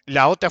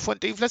 La otra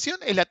fuente de inflación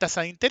es la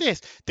tasa de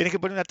interés. Tenés que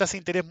poner una tasa de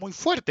interés muy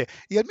fuerte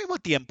y al mismo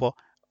tiempo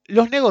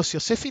los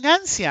negocios se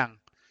financian.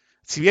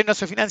 Si bien no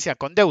se financian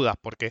con deudas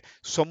porque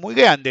son muy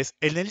grandes,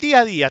 en el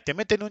día a día te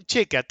meten un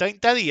cheque a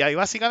 30 días y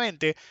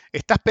básicamente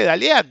estás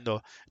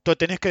pedaleando. Entonces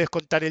tenés que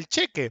descontar el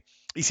cheque.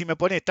 Y si me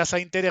pones tasa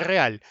de interés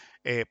real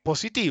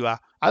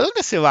positiva, ¿a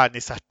dónde se van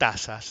esas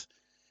tasas?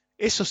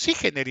 Eso sí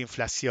genera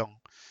inflación.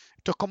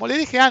 Entonces, como le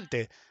dije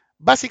antes,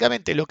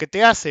 básicamente lo que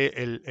te hace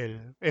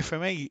el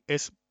FMI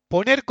es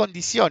poner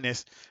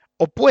condiciones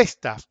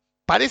opuestas.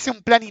 Parece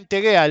un plan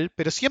integral,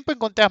 pero siempre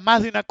encontrás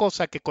más de una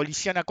cosa que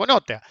colisiona con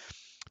otra.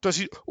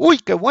 Entonces, uy,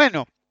 qué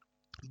bueno,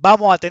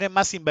 vamos a tener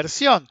más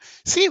inversión.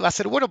 Sí, va a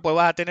ser bueno porque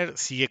vas a tener,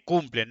 si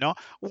cumplen, ¿no?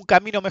 Un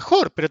camino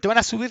mejor, pero te van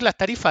a subir las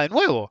tarifas de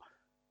nuevo.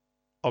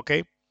 ¿Ok?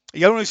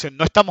 Y algunos dicen,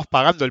 no estamos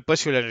pagando el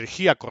precio de la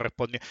energía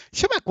correspondiente.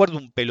 Yo me acuerdo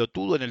un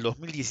pelotudo en el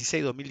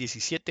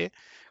 2016-2017,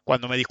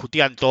 cuando me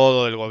discutían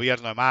todo del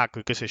gobierno de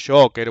Macri, qué sé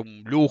yo, que era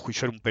un lujo y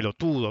yo era un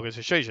pelotudo, qué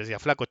sé yo, y yo decía,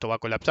 flaco, esto va a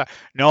colapsar.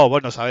 No,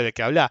 vos no sabés de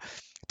qué hablar.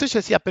 Entonces yo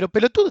decía, pero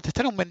pelotudo, te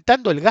están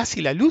aumentando el gas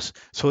y la luz,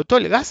 sobre todo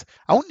el gas,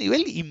 a un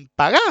nivel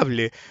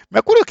impagable. Me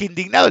acuerdo que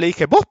indignado le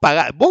dije, vos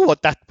pagás, vos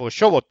votaste, pues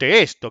yo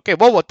voté esto, ¿qué?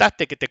 ¿Vos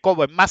votaste que te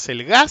cobren más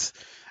el gas?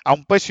 A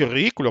un precio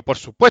ridículo, por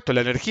supuesto, la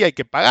energía hay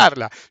que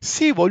pagarla.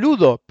 Sí,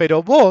 boludo,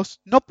 pero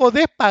vos no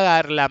podés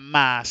pagarla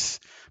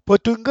más,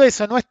 porque tu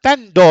ingreso no está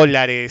en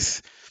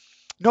dólares.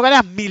 No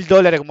ganás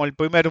 $1000 como el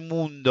primer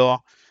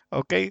mundo,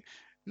 ¿ok?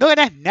 No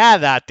ganás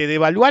nada, te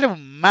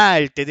devaluaron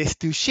mal, te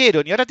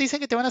destruyeron y ahora te dicen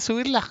que te van a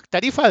subir las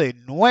tarifas de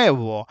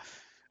nuevo,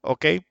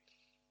 ¿ok?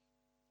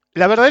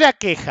 La verdadera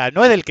queja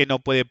no es del que no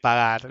puede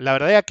pagar, la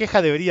verdadera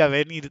queja debería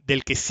venir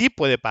del que sí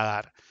puede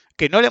pagar,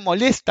 que no le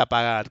molesta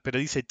pagar, pero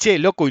dice, che,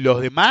 loco, ¿y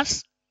los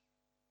demás?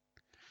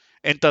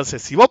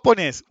 Entonces, si vos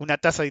pones una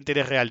tasa de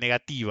interés real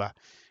negativa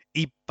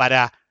y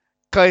para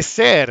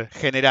crecer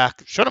generás,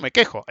 yo no me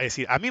quejo, es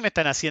decir, a mí me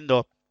están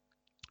haciendo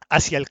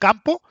hacia el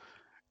campo,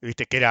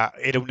 viste que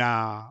es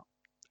una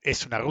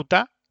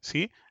ruta,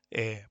 ¿sí?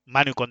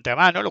 Mano y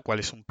contramano, lo cual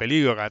es un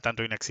peligro, cada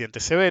tanto hay un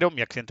accidente severo.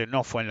 Mi accidente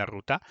no fue en la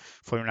ruta,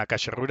 fue en una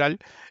calle rural.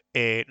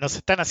 Nos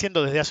están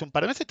haciendo desde hace un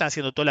par de meses, están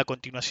haciendo toda la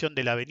continuación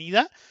de la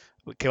avenida,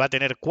 que va a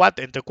tener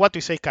entre 4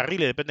 y 6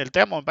 carriles, depende del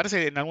tramo. Me parece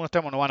que en algunos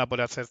tramos no van a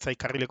poder hacer 6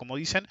 carriles como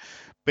dicen,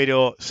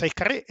 pero 6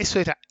 carriles, eso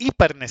era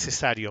hiper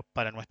necesario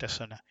para nuestra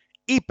zona,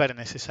 hiper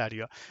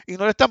necesario. Y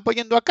nos lo están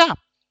poniendo acá.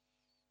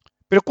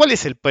 Pero ¿cuál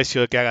es el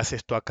precio de que hagas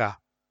esto acá?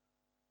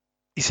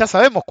 Y ya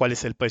sabemos cuál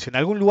es el precio. En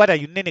algún lugar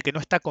hay un nene que no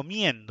está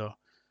comiendo.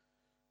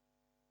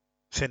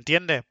 ¿Se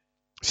entiende?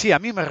 Sí, a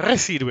mí me re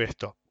sirve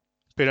esto.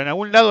 Pero en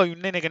algún lado hay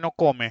un nene que no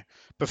come.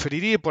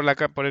 Preferiría ir por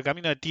el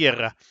camino de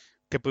tierra.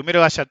 Que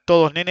primero haya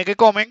todos nene que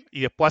comen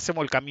y después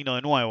hacemos el camino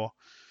de nuevo.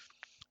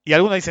 Y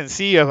algunos dicen,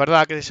 sí, es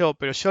verdad, qué sé yo,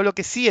 pero yo lo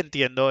que sí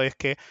entiendo es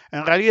que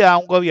en realidad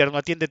un gobierno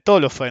atiende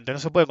todos los frentes, no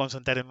se puede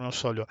concentrar en uno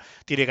solo.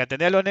 Tiene que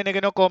atender a los nenes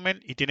que no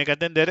comen y tiene que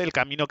atender el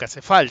camino que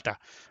hace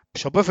falta.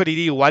 Yo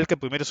preferiría igual que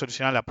primero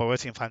solucionar la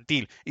pobreza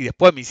infantil y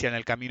después me hicieran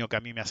el camino que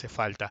a mí me hace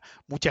falta.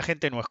 Mucha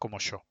gente no es como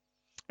yo.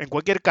 En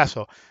cualquier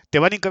caso, te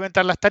van a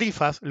incrementar las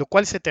tarifas, lo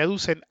cual se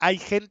traduce en, hay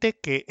gente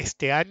que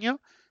este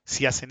año,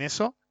 si hacen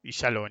eso, y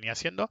ya lo venía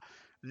haciendo,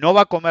 no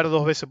va a comer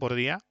 2 veces por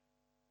día,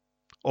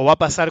 o va a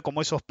pasar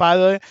como esos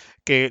padres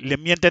que le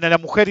mienten a la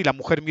mujer y la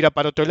mujer mira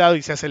para otro lado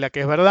y se hace la que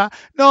es verdad.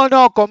 No,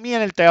 no, comí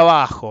en el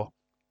trabajo.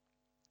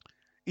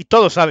 Y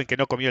todos saben que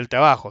no comió en el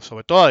trabajo,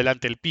 sobre todo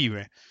adelante el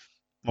pibe.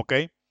 ¿Ok?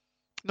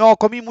 No,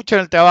 comí mucho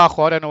en el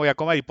trabajo, ahora no voy a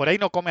comer. Y por ahí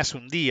no come hace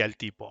un día el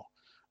tipo.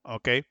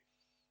 ¿Ok?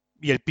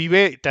 Y el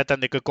pibe tratan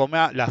de que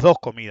coma las dos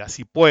comidas,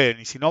 si pueden,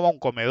 y si no va a un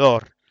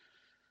comedor.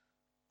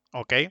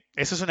 ¿Ok?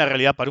 Eso es una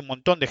realidad para un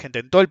montón de gente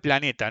en todo el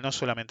planeta, no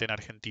solamente en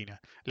Argentina.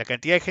 La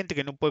cantidad de gente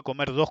que no puede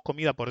comer 2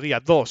 comidas por día,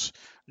 dos,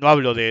 no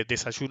hablo de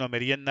desayuno,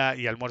 merienda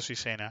y almuerzo y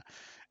cena,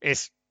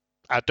 es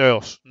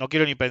atroz, no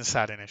quiero ni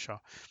pensar en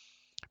ello.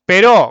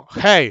 Pero,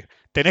 hey,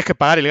 tenés que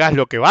pagar el gas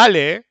lo que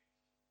vale, ¿eh?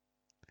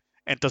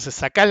 Entonces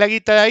sacás la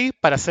guita de ahí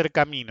para hacer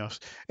caminos.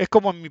 Es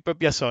como en mi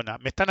propia zona.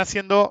 Me están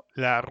haciendo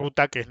la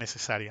ruta que es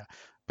necesaria.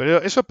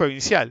 Pero eso es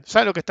provincial.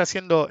 ¿Saben lo que está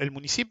haciendo el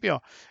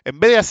municipio? En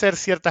vez de hacer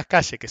ciertas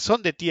calles que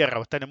son de tierra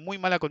o están en muy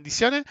malas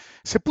condiciones,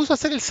 se puso a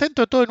hacer el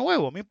centro todo de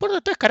nuevo. Me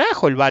importa tres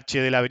carajo el bache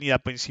de la avenida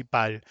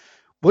principal.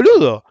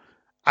 Boludo,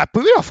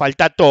 primero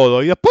asfalta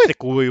todo y después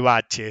descubrir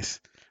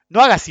baches.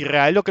 No hagas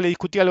irreal, es lo que le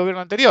discutía al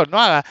gobierno anterior. No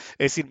haga, es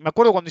decir, me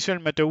acuerdo cuando hicieron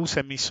el Metrobús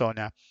en mi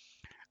zona.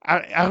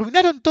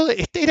 Arruinaron todo,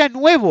 era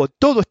nuevo,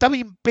 todo estaba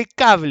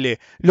impecable.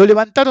 Lo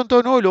levantaron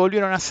todo nuevo y lo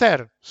volvieron a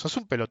hacer. Sos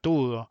un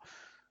pelotudo.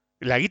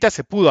 La guita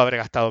se pudo haber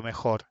gastado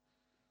mejor.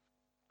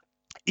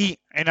 Y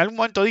en algún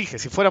momento dije,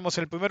 si fuéramos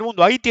el primer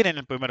mundo, ahí tienen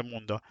el primer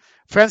mundo.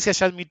 Francia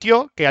ya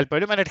admitió que al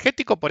problema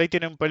energético, por ahí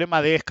tienen un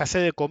problema de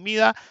escasez de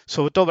comida,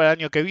 sobre todo para el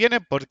año que viene,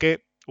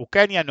 porque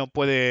Ucrania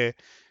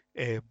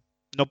eh,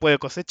 no puede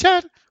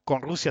cosechar,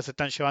 con Rusia se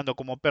están llevando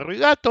como perro y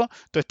gato,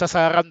 entonces estás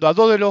agarrando a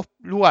dos de los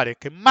lugares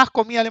que más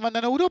comida le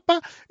mandan a Europa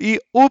y,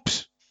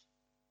 ups,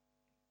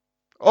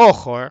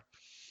 ojo,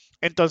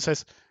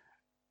 entonces,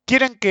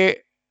 quieren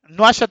que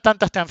no haya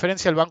tantas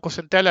transferencias al Banco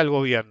Central al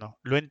gobierno.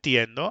 Lo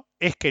entiendo,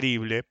 es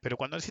querible, pero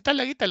cuando necesitas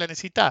la guita, la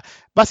necesitas.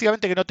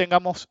 Básicamente que no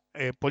tengamos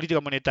política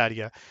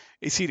monetaria.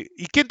 Es decir,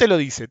 ¿y quién te lo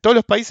dice? Todos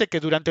los países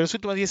que durante los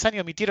últimos 10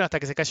 años emitieron hasta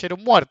que se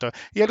cayeron muertos.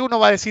 Y alguno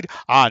va a decir,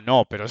 ah,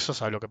 no, pero eso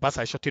sabe lo que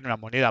pasa, ellos tienen una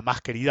moneda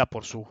más querida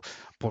por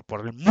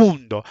el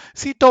mundo.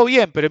 Sí, todo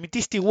bien, pero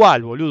emitiste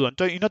igual, boludo,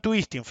 entonces, y no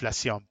tuviste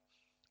inflación.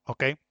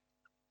 ¿Ok?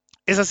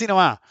 Es así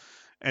nomás.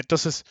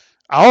 Entonces,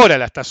 ahora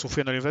la está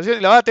sufriendo la inflación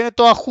y la va a tener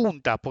toda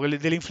junta, porque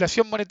de la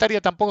inflación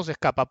monetaria tampoco se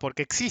escapa,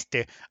 porque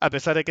existe, a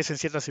pesar de que es en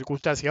ciertas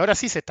circunstancias. Ahora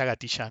sí se está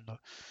gatillando.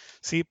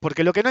 ¿Sí?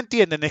 Porque lo que no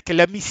entienden es que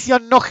la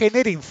emisión no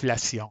genera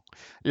inflación.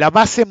 La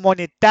base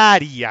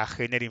monetaria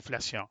genera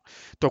inflación.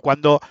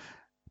 Entonces,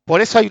 por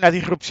eso hay una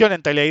disrupción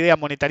entre la idea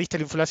monetarista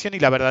de la inflación y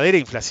la verdadera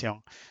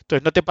inflación.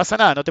 Entonces no te pasa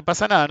nada, no te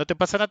pasa nada, no te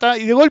pasa nada,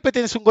 y de golpe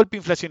tenés un golpe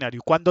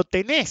inflacionario. Cuando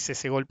tenés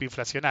ese golpe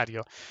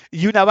inflacionario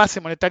y una base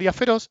monetaria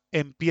feroz,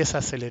 empieza a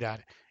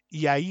acelerar.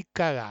 Y ahí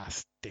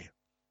cagaste.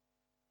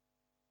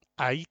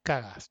 Ahí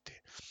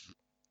cagaste.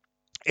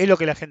 Es lo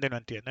que la gente no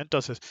entiende.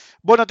 Entonces,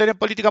 vos no tenés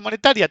política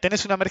monetaria,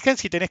 tenés una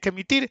emergencia y tenés que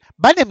emitir.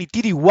 Van a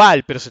emitir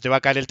igual, pero se te va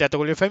a caer el teatro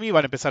con el FMI y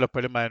van a empezar los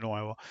problemas de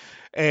nuevo.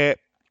 Eh,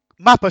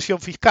 Más presión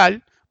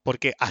fiscal,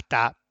 porque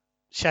hasta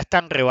ya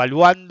están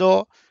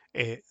revaluando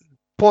eh,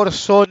 por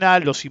zona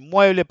los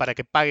inmuebles para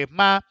que pagues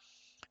más.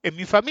 En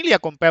mi familia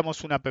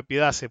compramos una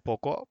propiedad hace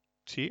poco,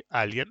 ¿sí?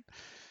 Alguien,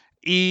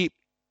 y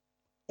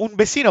un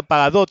vecino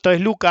paga 2,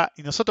 3 lucas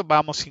y nosotros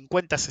pagamos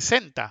 50,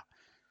 60.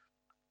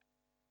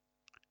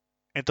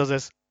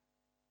 Entonces,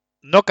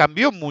 no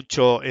cambió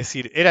mucho, es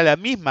decir, era la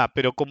misma,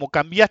 pero como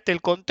cambiaste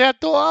el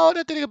contrato,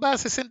 ahora tenés que pagar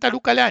 60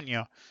 lucas al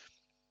año.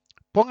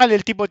 Póngale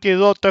el tipo que tiene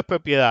 2 o 3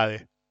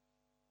 propiedades.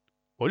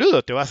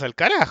 Boludo, te vas al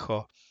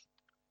carajo.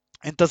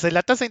 Entonces,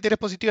 la tasa de interés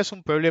positiva es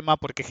un problema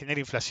porque genera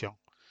inflación.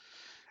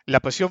 La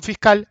presión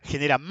fiscal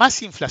genera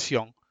más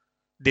inflación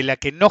de la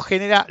que no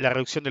genera la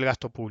reducción del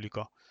gasto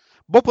público.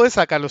 Vos podés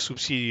sacar los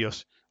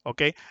subsidios,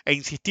 ¿ok? E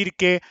insistir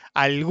que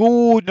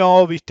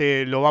alguno,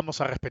 viste, lo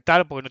vamos a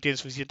respetar porque no tienen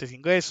suficientes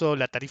ingresos,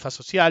 la tarifa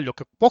social, lo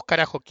que vos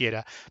carajo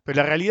quieras. Pero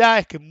la realidad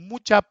es que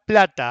mucha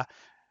plata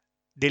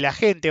de la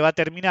gente va a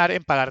terminar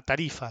en pagar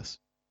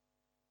tarifas.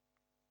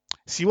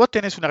 Si vos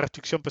tenés una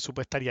restricción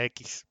presupuestaria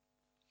X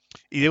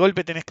y de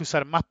golpe tenés que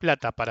usar más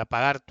plata para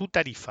pagar tu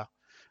tarifa,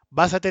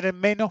 vas a tener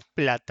menos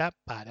plata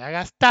para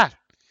gastar.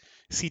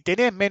 Si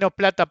tenés menos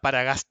plata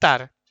para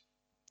gastar,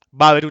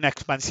 va a haber una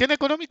expansión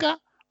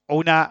económica o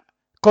una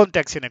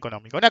contracción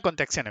económica. Una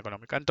contracción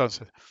económica.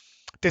 Entonces,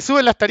 te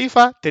suben las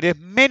tarifas, tenés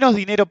menos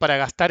dinero para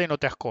gastar en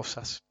otras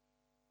cosas.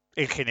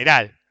 en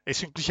general.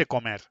 Eso incluye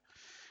comer.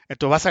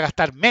 Entonces vas a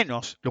gastar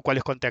menos, lo cual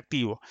es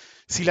contractivo.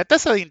 Si la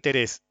tasa de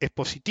interés es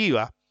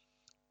positiva,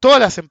 todas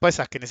las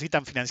empresas que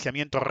necesitan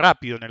financiamiento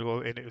rápido,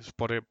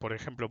 por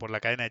ejemplo, por la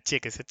cadena de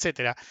cheques,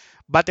 etcétera,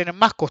 va a tener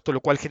más costo,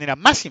 lo cual genera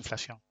más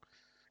inflación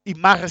y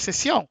más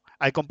recesión.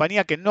 Hay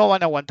compañías que no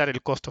van a aguantar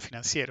el costo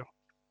financiero.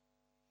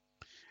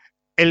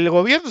 El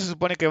gobierno se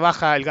supone que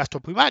baja el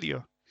gasto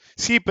primario.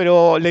 Sí,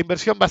 pero la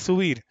inversión va a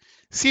subir.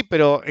 Sí,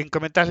 pero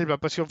incrementar la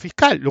presión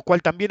fiscal, lo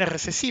cual también es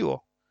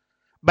recesivo.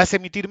 Vas a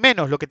emitir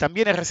menos, lo que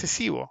también es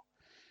recesivo.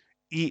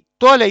 Y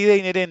toda la idea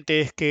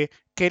inherente es que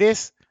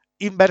querés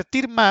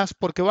invertir más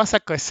porque vas a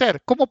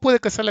crecer. ¿Cómo puede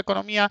crecer la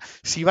economía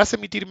si vas a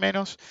emitir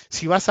menos,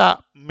 si vas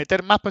a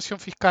meter más presión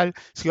fiscal,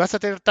 si vas a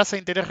tener tasa de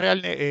interés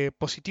real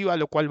positiva,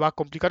 lo cual va a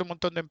complicar un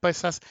montón de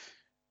empresas?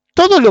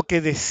 Todo lo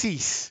que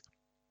decís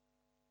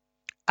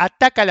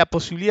ataca la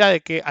posibilidad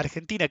de que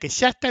Argentina, que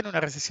ya está en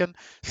una recesión,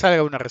 salga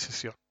de una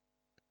recesión.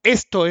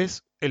 Esto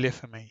es el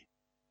FMI.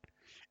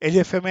 El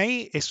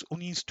FMI es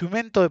un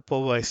instrumento de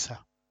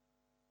pobreza.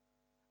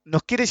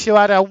 Nos quiere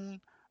llevar a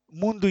un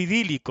mundo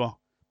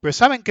idílico. Pero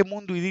 ¿saben qué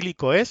mundo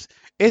idílico es?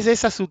 Es de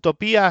esas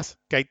utopías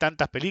que hay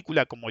tantas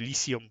películas como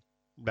Elysium,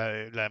 la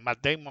de Matt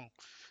Damon.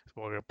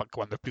 Porque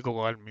cuando explico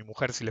con mi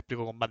mujer, si le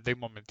explico con Matt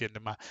Damon, me entiende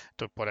más.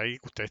 Entonces, por ahí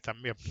ustedes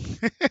también.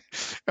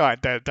 No,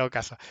 en todo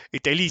caso.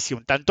 Y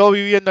Elysium, están todos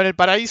viviendo en el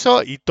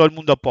paraíso y todo el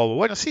mundo pobre.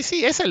 Bueno, sí,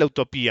 sí, esa es la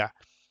utopía.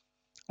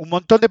 Un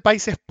montón de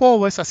países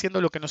pobres haciendo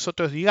lo que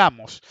nosotros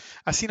digamos.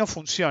 Así no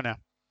funciona.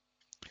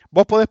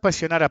 Vos podés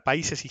presionar a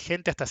países y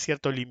gente hasta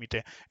cierto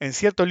límite. En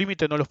cierto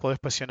límite no los podés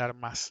presionar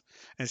más.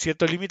 En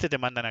cierto límite te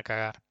mandan a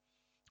cagar.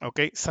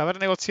 ¿Ok? Saber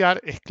negociar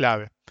es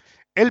clave.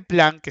 El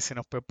plan que se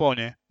nos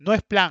propone no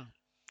es plan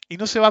y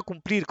no se va a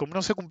cumplir, como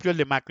no se cumplió el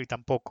de Macri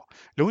tampoco.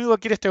 Lo único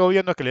que quiere este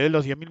gobierno es que le den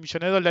los 10 mil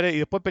millones de dólares y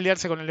después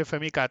pelearse con el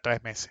FMI cada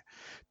 3 meses.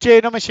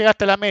 Che, no me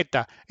llegaste a la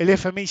meta. El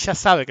FMI ya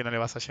sabe que no le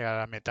vas a llegar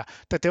a la meta.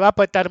 Te va a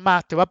apretar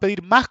más, te va a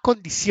pedir más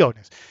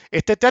condiciones.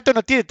 Este trato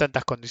no tiene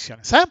tantas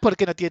condiciones. ¿Saben por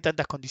qué no tiene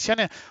tantas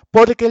condiciones?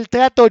 Porque el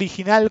trato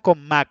original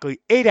con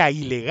Macri era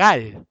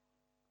ilegal.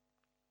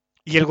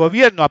 Y el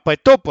gobierno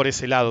apretó por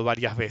ese lado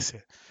varias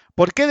veces.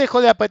 ¿Por qué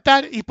dejó de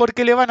apretar? Y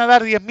porque le van a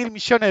dar 10 mil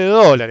millones de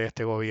dólares a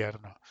este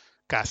gobierno.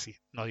 Casi,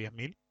 no 10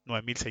 mil,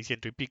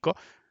 9.600 y pico,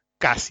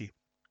 casi.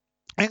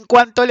 En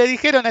cuanto le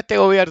dijeron a este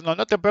gobierno,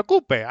 no te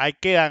preocupes, ahí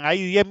quedan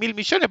ahí 10 mil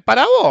millones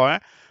para vos.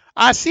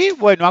 Así,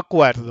 bueno,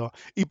 acuerdo.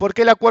 ¿Y por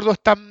qué el acuerdo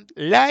es tan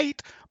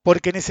light?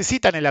 Porque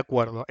necesitan el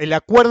acuerdo. El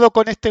acuerdo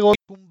con este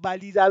gobierno es un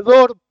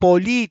validador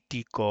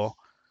político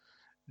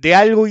de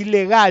algo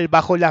ilegal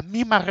bajo las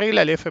mismas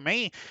reglas del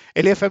FMI.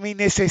 El FMI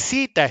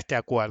necesita este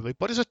acuerdo y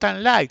por eso es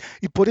tan light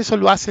y por eso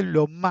lo hacen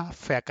lo más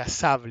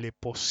fracasable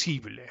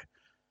posible.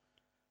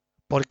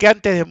 Porque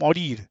antes de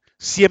morir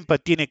siempre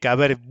tiene que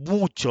haber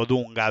mucho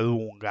dunga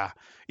dunga.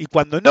 Y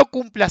cuando no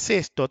cumplas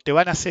esto, te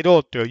van a hacer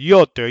otro y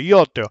otro y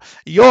otro.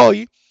 Y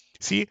hoy,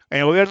 ¿sí? En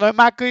el gobierno de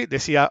Macri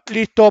decía,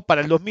 listo,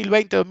 para el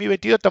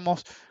 2020-2022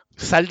 estamos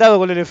saldados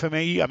con el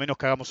FMI, a menos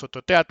que hagamos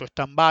otro teatro,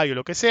 stand-by o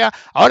lo que sea.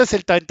 Ahora es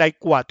el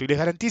 34 y les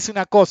garantizo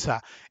una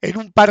cosa, en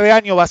un par de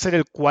años va a ser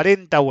el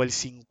 40 o el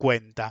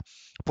 50.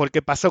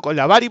 Porque pasó con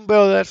la Baring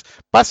Brothers,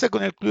 pasa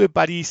con el Club de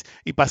París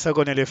y pasó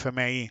con el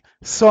FMI.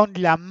 Son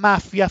la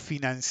mafia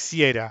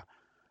financiera.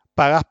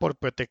 Pagás por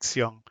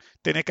protección.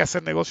 ¿Tenés que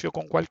hacer negocio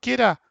con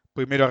cualquiera?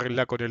 Primero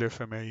arreglá con el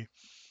FMI.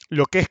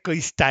 Lo que es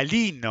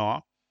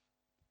cristalino,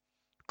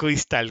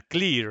 crystal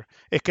clear,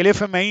 es que el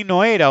FMI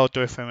no era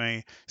otro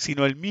FMI,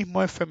 sino el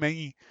mismo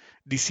FMI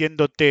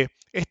diciéndote,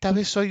 esta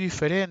vez soy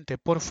diferente,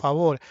 por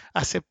favor,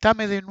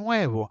 aceptame de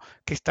nuevo,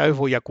 que esta vez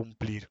voy a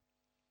cumplir.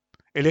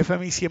 El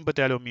FMI siempre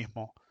te da lo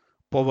mismo,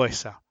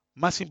 pobreza,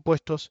 más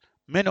impuestos,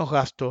 menos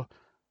gastos,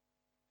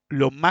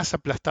 lo más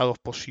aplastados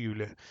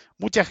posible.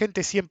 Mucha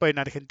gente siempre en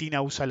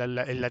Argentina usa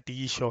el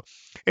latiguillo.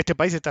 Este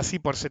país está así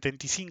por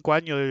 75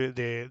 años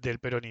del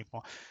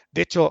peronismo.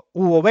 De hecho,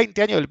 hubo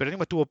 20 años del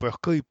peronismo, estuvo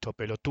proscripto,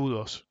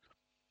 pelotudos.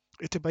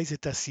 Este país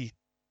está así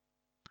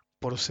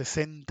por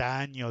 60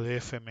 años de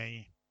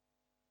FMI,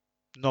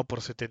 no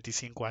por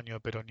 75 años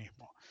de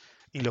peronismo.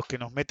 Y los que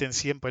nos meten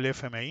siempre el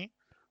FMI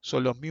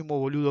son los mismos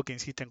boludos que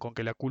insisten con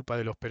que la culpa es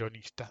de los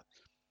peronistas.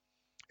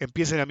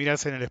 Empiecen a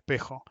mirarse en el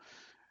espejo.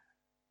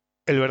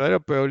 El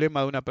verdadero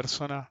problema de una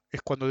persona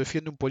es cuando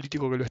defiende un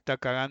político que lo está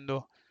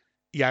cagando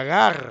y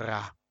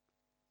agarra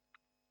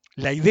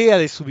la idea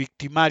de su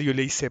victimario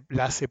y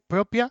la hace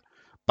propia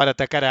para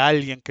atacar a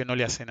alguien que no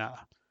le hace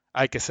nada.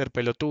 Hay que ser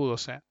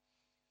pelotudos, ¿eh?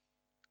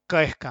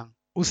 Crezcan,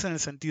 usen el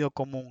sentido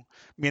común.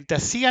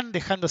 Mientras sigan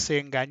dejándose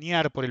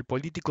engañar por el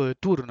político de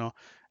turno,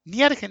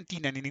 ni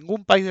Argentina ni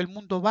ningún país del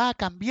mundo va a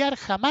cambiar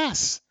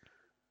jamás,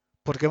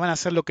 porque van a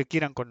hacer lo que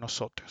quieran con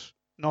nosotros.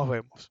 Nos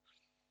vemos.